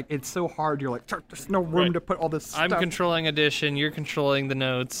now, but, like, it's so hard. You're like, there's no room Right. to put all this stuff. I'm controlling addition, you're controlling the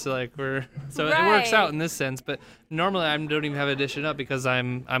notes, like, so it works Right. out in this sense, but normally I don't even have addition up because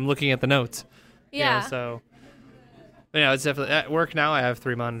I'm looking at the notes. You know, Yeah. so, but yeah, it's definitely, at work now I have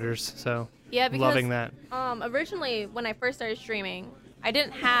 3 monitors, so. Yeah, because loving that. originally when I first started streaming,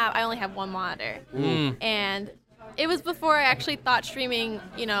 I only have one monitor. And it was before I actually thought streaming,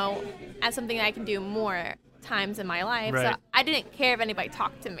 as something that I can do more times in my life. Right. So I didn't care if anybody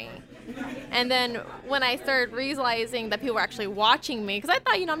talked to me. And then when I started realizing that people were actually watching me, because I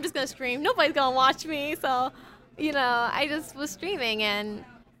thought, I'm just going to stream. Nobody's going to watch me. So, I just was streaming. And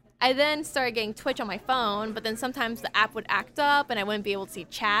I then started getting Twitch on my phone, but then sometimes the app would act up and I wouldn't be able to see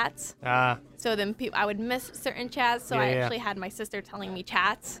chats. So then I would miss certain chats. So I actually had my sister telling me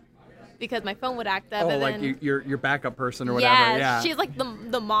chats because my phone would act up. Oh, and like then, your backup person or whatever. Yeah, she's like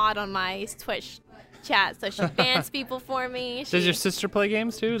the mod on my Twitch chat, so she bans people for me. Does your sister play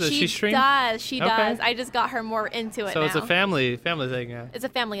games too? Does she stream? She Okay. does. I just got her more into it So now. it's a family thing, yeah. It's a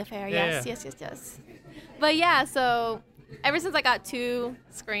family affair. Yeah, Yes. But yeah, so ever since I got 2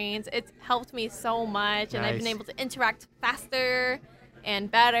 screens, it's helped me so much, and I've been Nice. able to interact faster and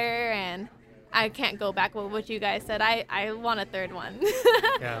better, and I can't go back with what you guys said. I want a 3rd one.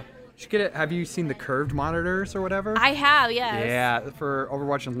 Yeah. You should get it. Have you seen the curved monitors or whatever? I have, yes. Yeah, for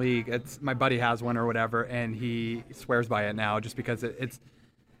Overwatch and League, it's my buddy has one or whatever, and he swears by it now just because it's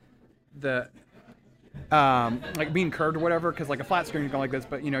the like being curved or whatever. Because like a flat screen is going like this,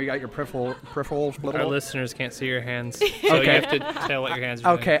 but you got your peripherals. Our listeners can't see your hands, so you Okay. have to tell what your hands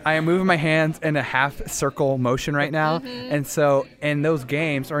are doing. Okay, I am moving my hands in a half circle motion right now, and so in those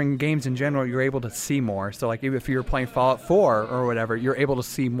games or in games in general, you're able to see more. So like even if you're playing Fallout 4 or whatever, you're able to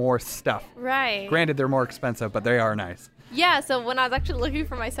see more stuff. Right. Granted, they're more expensive, but they are nice. Yeah, so when I was actually looking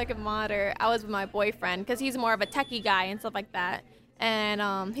for my 2nd monitor, I was with my boyfriend because he's more of a techie guy and stuff like that.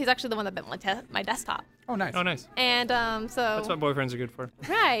 And he's actually the one that built my desktop. Oh, nice. Oh, nice. And so... That's what boyfriends are good for.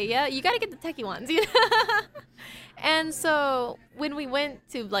 Right, yeah. You got to get the techie ones. And so when we went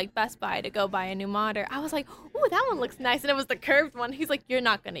to like Best Buy to go buy a new monitor, I was like, "Ooh, that one looks nice." And it was the curved one. He's like, "You're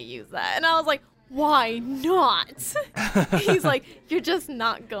not going to use that." And I was like, "Why not?" He's like, "You're just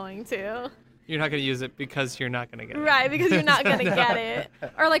not going to." You're not going to use it because you're not going to get it. Right, because you're not going to get it.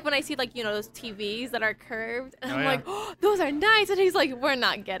 Or like when I see like, those TVs that are curved, and I'm yeah. like, "Oh, those are nice." And he's like, "We're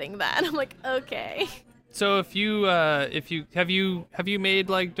not getting that." And I'm like, "Okay." So if you have you made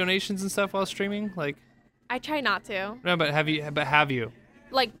like donations and stuff while streaming? Like, I try not to. no, but have you?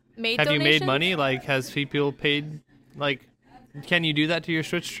 Like made Have you donations? made money? Like, has people paid? Like, can you do that to your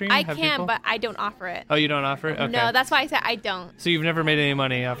Twitch stream? I Have can, people? but I don't offer it. Oh, you don't offer it? Okay. No, that's why I said I don't. So you've never made any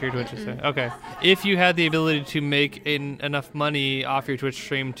money off your Twitch stream? Okay. If you had the ability to make enough money off your Twitch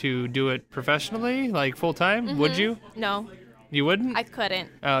stream to do it professionally, like full time, would you? No, You wouldn't? I couldn't.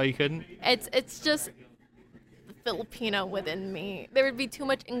 Oh, you couldn't? It's just the Filipino within me. There would be too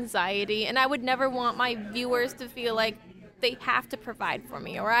much anxiety, and I would never want my viewers to feel like they have to provide for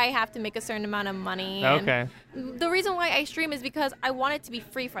me or I have to make a certain amount of money. And Okay. the reason why I stream is because I want it to be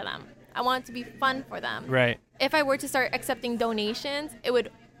free for them. I want it to be fun for them. Right. If I were to start accepting donations, it would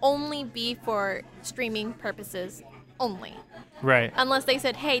only be for streaming purposes only. Right. Unless they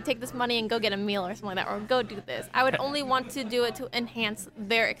said, "Hey, take this money and go get a meal or something like that, or go do this." I would only want to do it to enhance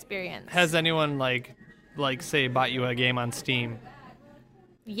their experience. Has anyone like say bought you a game on Steam?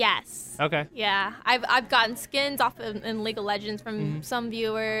 Yes. Okay. Yeah, I've gotten skins off in League of Legends from some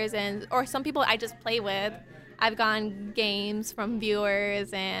viewers or some people I just play with. I've gotten games from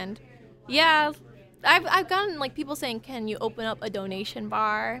viewers, and yeah, I've gotten like people saying, "Can you open up a donation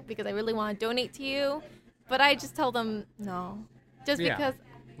bar because I really want to donate to you?" But I just tell them no, just Yeah. because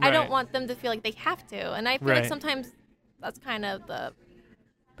I don't Right. want them to feel like they have to, and I feel Right. like sometimes that's kind of the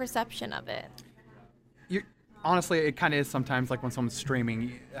perception of it. Honestly, it kind of is sometimes like when someone's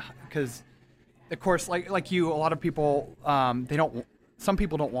streaming, because of course, like you, a lot of people they don't. Some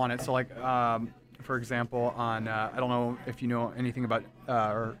people don't want it. So like, for example, on I don't know if you know anything about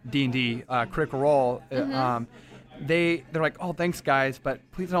or D&D Critical Role, they're like, "Oh, thanks guys, but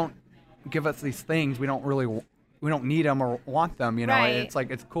please don't give us these things. We don't need them or want them. You know, Right. it's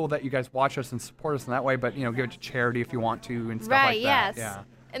like it's cool that you guys watch us and support us in that way, but give it to charity if you want to and stuff Right, like yes. that. Yeah.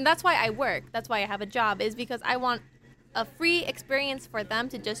 And that's why I work. That's why I have a job, is because I want a free experience for them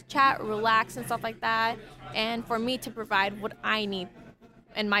to just chat, relax, and stuff like that, and for me to provide what I need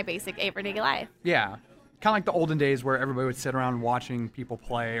in my basic everyday life. Yeah. Kind of like the olden days where everybody would sit around watching people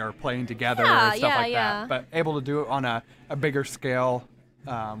play or playing together Yeah, and stuff yeah, like yeah. that. But able to do it on a bigger scale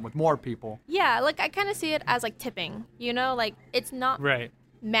with more people. Yeah, like I kind of see it as like tipping, like it's not Right.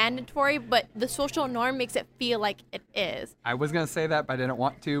 mandatory, but the social norm makes it feel like it is. I was going to say that, but I didn't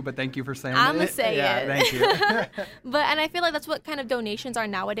want to. But thank you for saying it. I'ma say yeah, it. Thank you. And I feel like that's what kind of donations are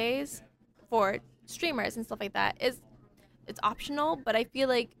nowadays for streamers and stuff like that. It's optional, but I feel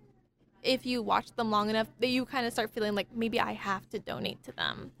like if you watch them long enough, that you kind of start feeling like maybe I have to donate to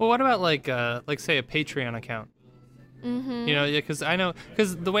them. Well, what about like say a Patreon account? Mm-hmm. You know, because I know,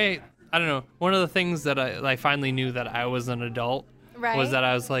 because the way, I don't know, one of the things that I finally knew that I was an adult Right. was that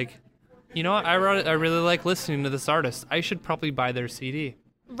I was like, you know what, I really like listening to this artist. I should probably buy their CD.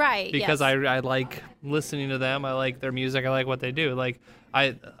 Right. Because yes. I like listening to them. I like their music. I like what they do. Like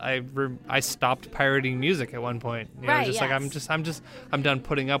I stopped pirating music at one point. You know, Right, just like I'm done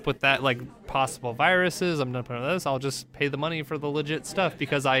putting up with that, like possible viruses. I'm done putting up with this. I'll just pay the money for the legit stuff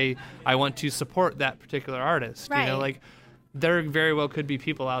because I want to support that particular artist. You know, Right. like there very well could be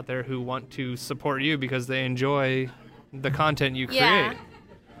people out there who want to support you because they enjoy the content you create. Yeah.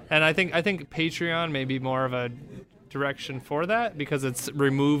 And I think Patreon may be more of a direction for that because it's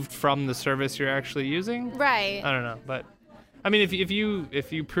removed from the service you're actually using. Right. I don't know, but I mean, if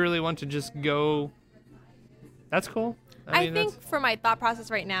you purely want to just go, that's cool. I mean, think for my thought process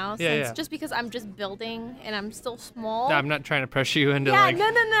right now, Yeah, since yeah. just because I'm just building and I'm still small. no, I'm not trying to pressure you into Yeah, like no.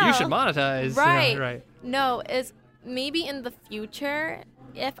 you should monetize. Right. Right. No, is maybe in the future,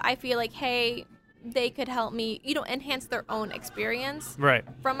 if I feel like, hey, they could help me, enhance their own experience Right.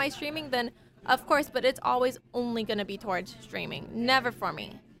 from my streaming, then of course, but it's always only going to be towards streaming, never for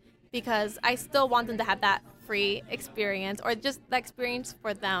me. Because I still want them to have that free experience or just the experience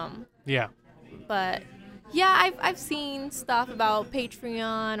for them. Yeah. But yeah, I've seen stuff about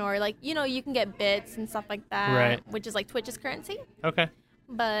Patreon or like, you can get bits and stuff like that. Right. Which is like Twitch's currency. Okay.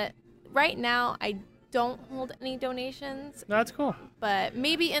 But right now, I don't hold any donations. No, that's cool. But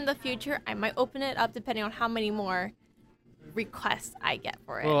maybe in the future, I might open it up depending on how many more requests I get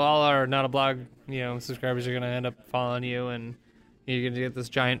for it. Well, all our Not a Blog, subscribers are gonna end up following you, and you're gonna get this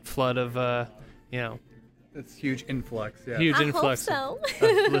giant flood of, It's huge influx. Yeah. huge I influx hope of so.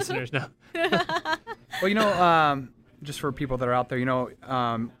 listeners now. Well, just for people that are out there,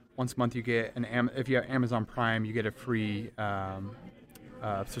 once a month you get if you have Amazon Prime, you get a free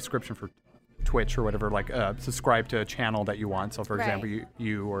subscription for Twitch or whatever, like subscribe to a channel that you want. So, for Right. example,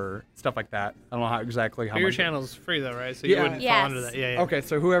 you or stuff like that. I don't know how But your much. channel's free though, right? So Yeah. you wouldn't Yes. fall under that. Yeah, yeah. Okay,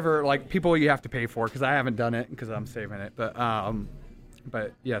 so whoever, like, people you have to pay for, because I haven't done it because I'm saving it.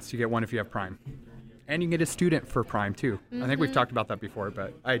 But yes, you get one if you have Prime, and you can get a student for Prime too. I think we've talked about that before,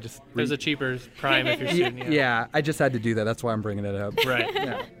 but I just There's a cheaper Prime if you're yeah, student. yeah, I just had to do that. That's why I'm bringing it up. Right.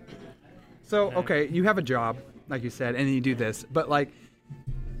 Yeah. So, okay, you have a job, like you said, and you do this. But, like,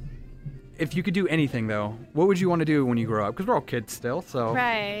 if you could do anything, though, what would you want to do when you grow up? Because we're all kids still, so.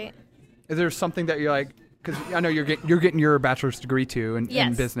 Right. Is there something that you're like, because I know you're getting your bachelor's degree, too, in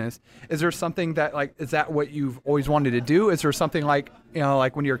Yes. business. Is there something that, like, is that what you've always wanted to do? Is there something like,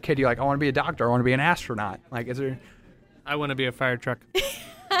 like when you're a kid, you're like, I want to be a doctor, I want to be an astronaut. Like, is there. I want to be a fire truck.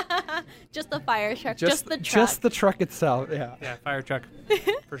 Just the fire truck. Just the truck. Just the truck itself, yeah. Yeah, fire truck.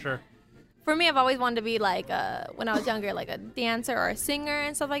 For sure. For me, I've always wanted to be like when I was younger, like a dancer or a singer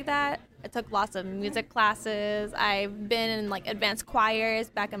and stuff like that. I took lots of music classes. I've been in like advanced choirs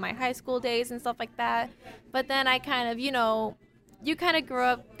back in my high school days and stuff like that. But then I kind of, you kind of grow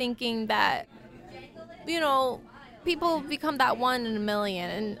up thinking that, people become that one in a million.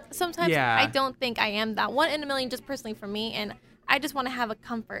 And sometimes Yeah. I don't think I am that one in a million just personally for me. And I just want to have a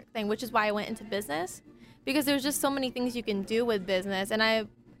comfort thing, which is why I went into business. Because there's just so many things you can do with business. And I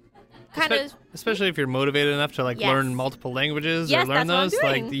kind of Especially if you're motivated enough to like Yes. learn multiple languages Yes, or learn that's what I'm those,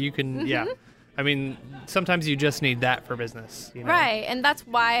 doing. like you can, yeah. I mean, sometimes you just need that for business, Right, and that's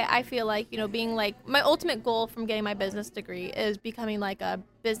why I feel like, being like, my ultimate goal from getting my business degree is becoming like a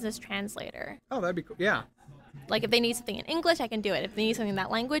business translator. Oh, that'd be cool. Yeah. Like, if they need something in English, I can do it. If they need something in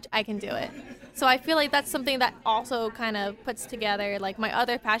that language, I can do it. So I feel like that's something that also kind of puts together, like, my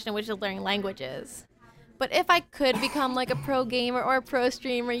other passion, which is learning languages. But if I could become, like, a pro gamer or a pro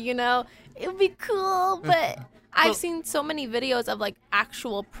streamer, it would be cool, but I've seen so many videos of, like,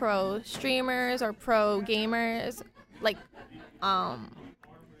 actual pro streamers or pro gamers, like,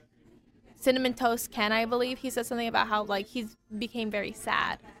 Cinnamon Toast Ken, I believe, he said something about how, like, he's became very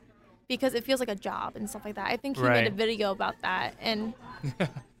sad because it feels like a job and stuff like that. I think he made Right. a video about that, and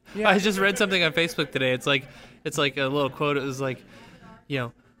I just read something on Facebook today. It's like a little quote. It was like,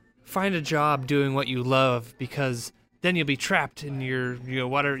 find a job doing what you love because then you'll be trapped in your,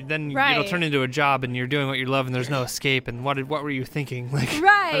 then Right. it'll turn into a job and you're doing what you love and there's no escape. And what were you thinking? Like,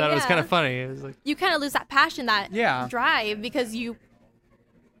 Right, I thought it was yeah. kind of funny. It was like, you kind of lose that passion, that Yeah. drive, because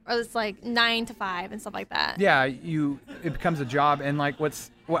or it's like 9 to 5 and stuff like that. Yeah, it becomes a job, and like what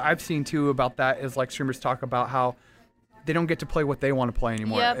I've seen too about that is like streamers talk about how they don't get to play what they want to play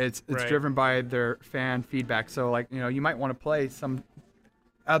anymore. Yep. It's Right. driven by their fan feedback. So like you might want to play some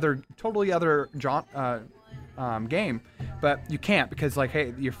totally other game, but you can't because like,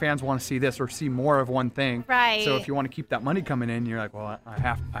 hey, your fans want to see this or see more of one thing. Right. So if you want to keep that money coming in, you're like, well,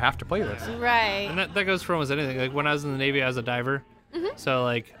 I have to play this. Right. And that goes for almost anything. Like when I was in the Navy, I was a diver. So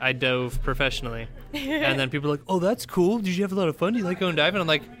like I dove professionally, and then people are like, "Oh, that's cool. Did you have a lot of fun? Do you like going diving?" I'm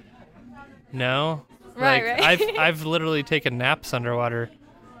like, "No." Right, Like, right. I've literally taken naps underwater.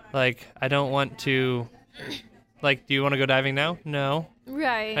 Like I don't want to. Like, do you want to go diving now? No,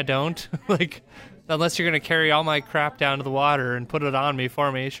 Right. I don't. Like, unless you're gonna carry all my crap down to the water and put it on me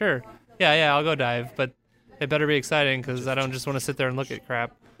for me, sure. Yeah, I'll go dive, but it better be exciting because I don't just want to sit there and look at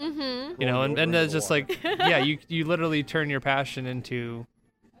crap. You know, and it's just like, yeah, you literally turn your passion into,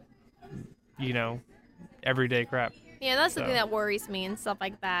 you know, everyday crap. Yeah, that's the So- thing that worries me and stuff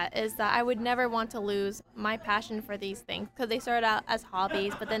like that is that I would never want to lose my passion for these things because they started out as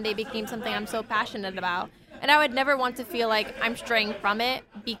hobbies, but then they became something I'm so passionate about. And I would never want to feel like I'm straying from it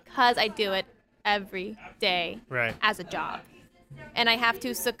because I do it every day Right. as a job. And I have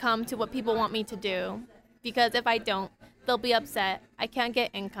to succumb to what people want me to do because if I don't, they'll be upset. I can't get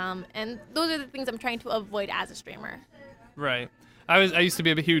income. And those are the things I'm trying to avoid as a streamer. Right. I used to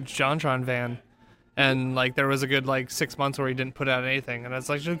be a huge JonTron fan, and like there was a good like 6 months where he didn't put out anything, and I was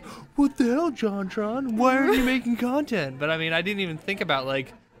like, what the hell, JonTron? Why aren't you making content? But I mean, I didn't even think about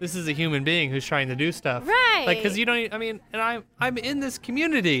like this is a human being who's trying to do stuff. Right. Like, because you don't. I mean, and I'm in this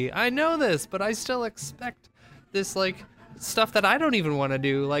community. I know this, but I still expect this like stuff that I don't even want to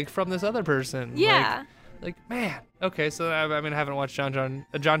do, like from this other person. Yeah. Like man. Okay, so I mean, I haven't watched a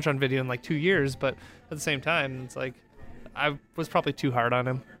JonTron video in like 2 years, but at the same time, it's like I was probably too hard on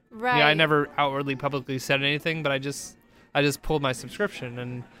him. Right. Yeah, I never outwardly publicly said anything, but I just pulled my subscription,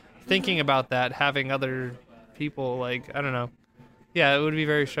 and thinking about that, having other people like I don't know, yeah, it would be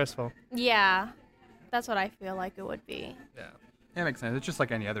very stressful. Yeah. That's what I feel like it would be. Yeah. That makes sense. It's just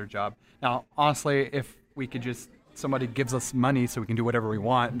like any other job. Now, honestly, if we could just somebody gives us money so we can do whatever we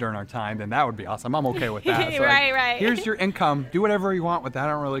want during our time, then that would be awesome. I'm okay with that. So, Right, right. Here's your income. Do whatever you want with that.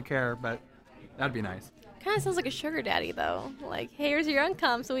 I don't really care, but that'd be nice. Kind of sounds like a sugar daddy, though. Like, hey, here's your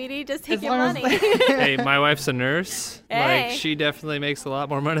income, sweetie. Just take As your long as money. Hey, my wife's a nurse. Hey. Like she definitely makes a lot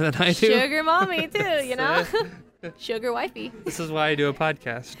more money than I do. Sugar mommy, too, you know? Sugar wifey. This is why I do a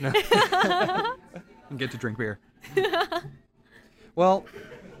podcast. No. And get to drink beer. Well,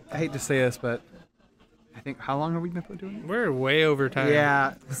 I hate to say this, but I think how long have we been doing it? We're way over time.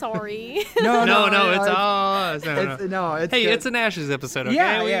 Yeah. Sorry. No, No, no, it's all us. No, no. no, it's Hey, good. it's an Ashes episode, okay?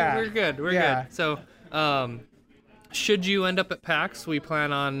 Yeah, yeah. We're good. We're Yeah. good. So, should you end up at PAX, we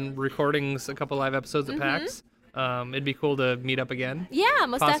plan on recording a couple live episodes at PAX. It'd be cool to meet up again. Yeah,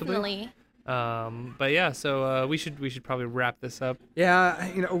 most Possibly. definitely. But yeah, so we should probably wrap this up. Yeah,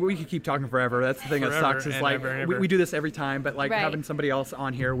 you know, we could keep talking forever. That's the thing that Forever sucks is and like ever and we ever. do this every time, but like Right. having somebody else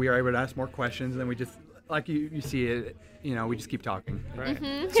on here, we are able to ask more questions, and then we just like you see it. You know, we just keep talking. Right.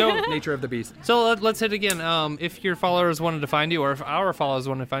 Mm-hmm. So, Nature of the beast. so let's hit again. If your followers wanted to find you, or if our followers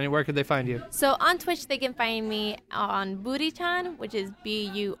wanted to find you, where could they find you? So on Twitch, they can find me on Bootychan, which is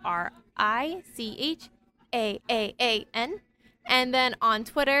BURICHAAAN. And then on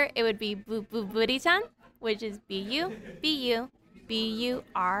Twitter, it would be Bootychan, which is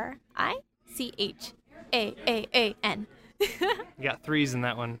BUBUBURICHAAAN. You got threes in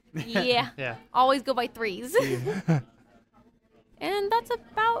that one. Yeah. Yeah. Always go by threes. And that's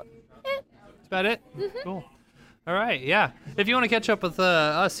about it. That's about it. Cool. All right, yeah. If you want to catch up with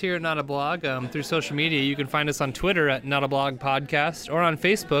us here at Not a Blog through social media, you can find us on Twitter at Not a Blog Podcast or on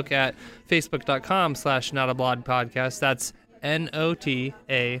Facebook at facebook.com/Not a Blog Podcast. That's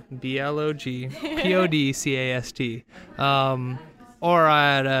NOTABLOGPODCAST. Or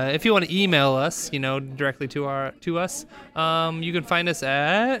at, if you want to email us, you know, directly to us, you can find us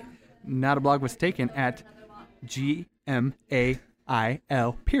at Not a blog was taken at GMAIL.com.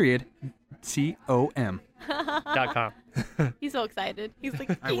 .com. He's so excited. He's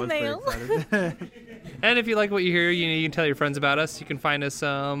like, I was pretty email. excited. And if you like what you hear, you can tell your friends about us. You can find us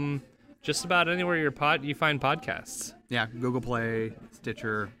just about anywhere you find podcasts. Yeah, Google Play,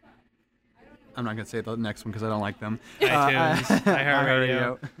 Stitcher. I'm not gonna say the next one because I don't like them. iTunes,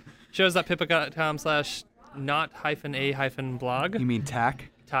 iHeartRadio. iHeartRadio. Shows.pippa.com/not-a-blog. You mean TAC?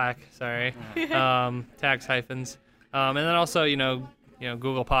 Tac, sorry. Tags hyphens. And then also,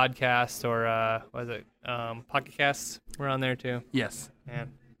 Google Podcast or what is it? Pocket Casts. We're on there too. Yes. Man,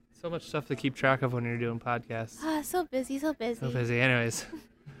 so much stuff to keep track of when you're doing podcasts. So busy, so busy. So busy. Anyways.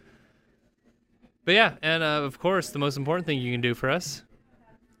 But yeah, and of course, the most important thing you can do for us.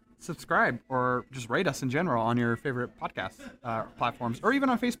 subscribe or just rate us in general on your favorite podcast platforms, or even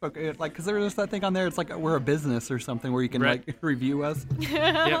on Facebook. Because there's that thing on there. It's like we're a business or something where you can Right. like review us.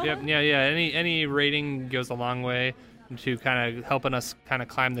 Yeah. Any rating goes a long way to kind of helping us kind of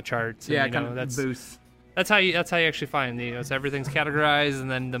climb the charts. And, Yeah, you know, kind of that's boost. That's how you actually find so everything's categorized,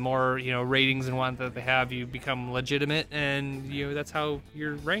 and then the more ratings and whatnot that they have, you become legitimate, and that's how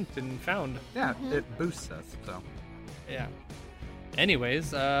you're ranked and found. Yeah, it boosts us. So Yeah.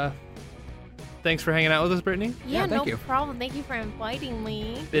 Anyways, thanks for hanging out with us, Brittany. Yeah, thank no you. problem. Thank you for inviting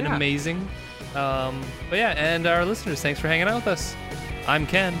me. Been Yeah. amazing. But yeah, and our listeners, thanks for hanging out with us. I'm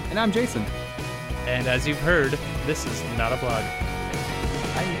Ken, and I'm Jason. and as you've heard, this is not a blog.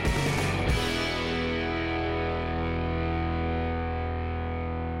 Bye.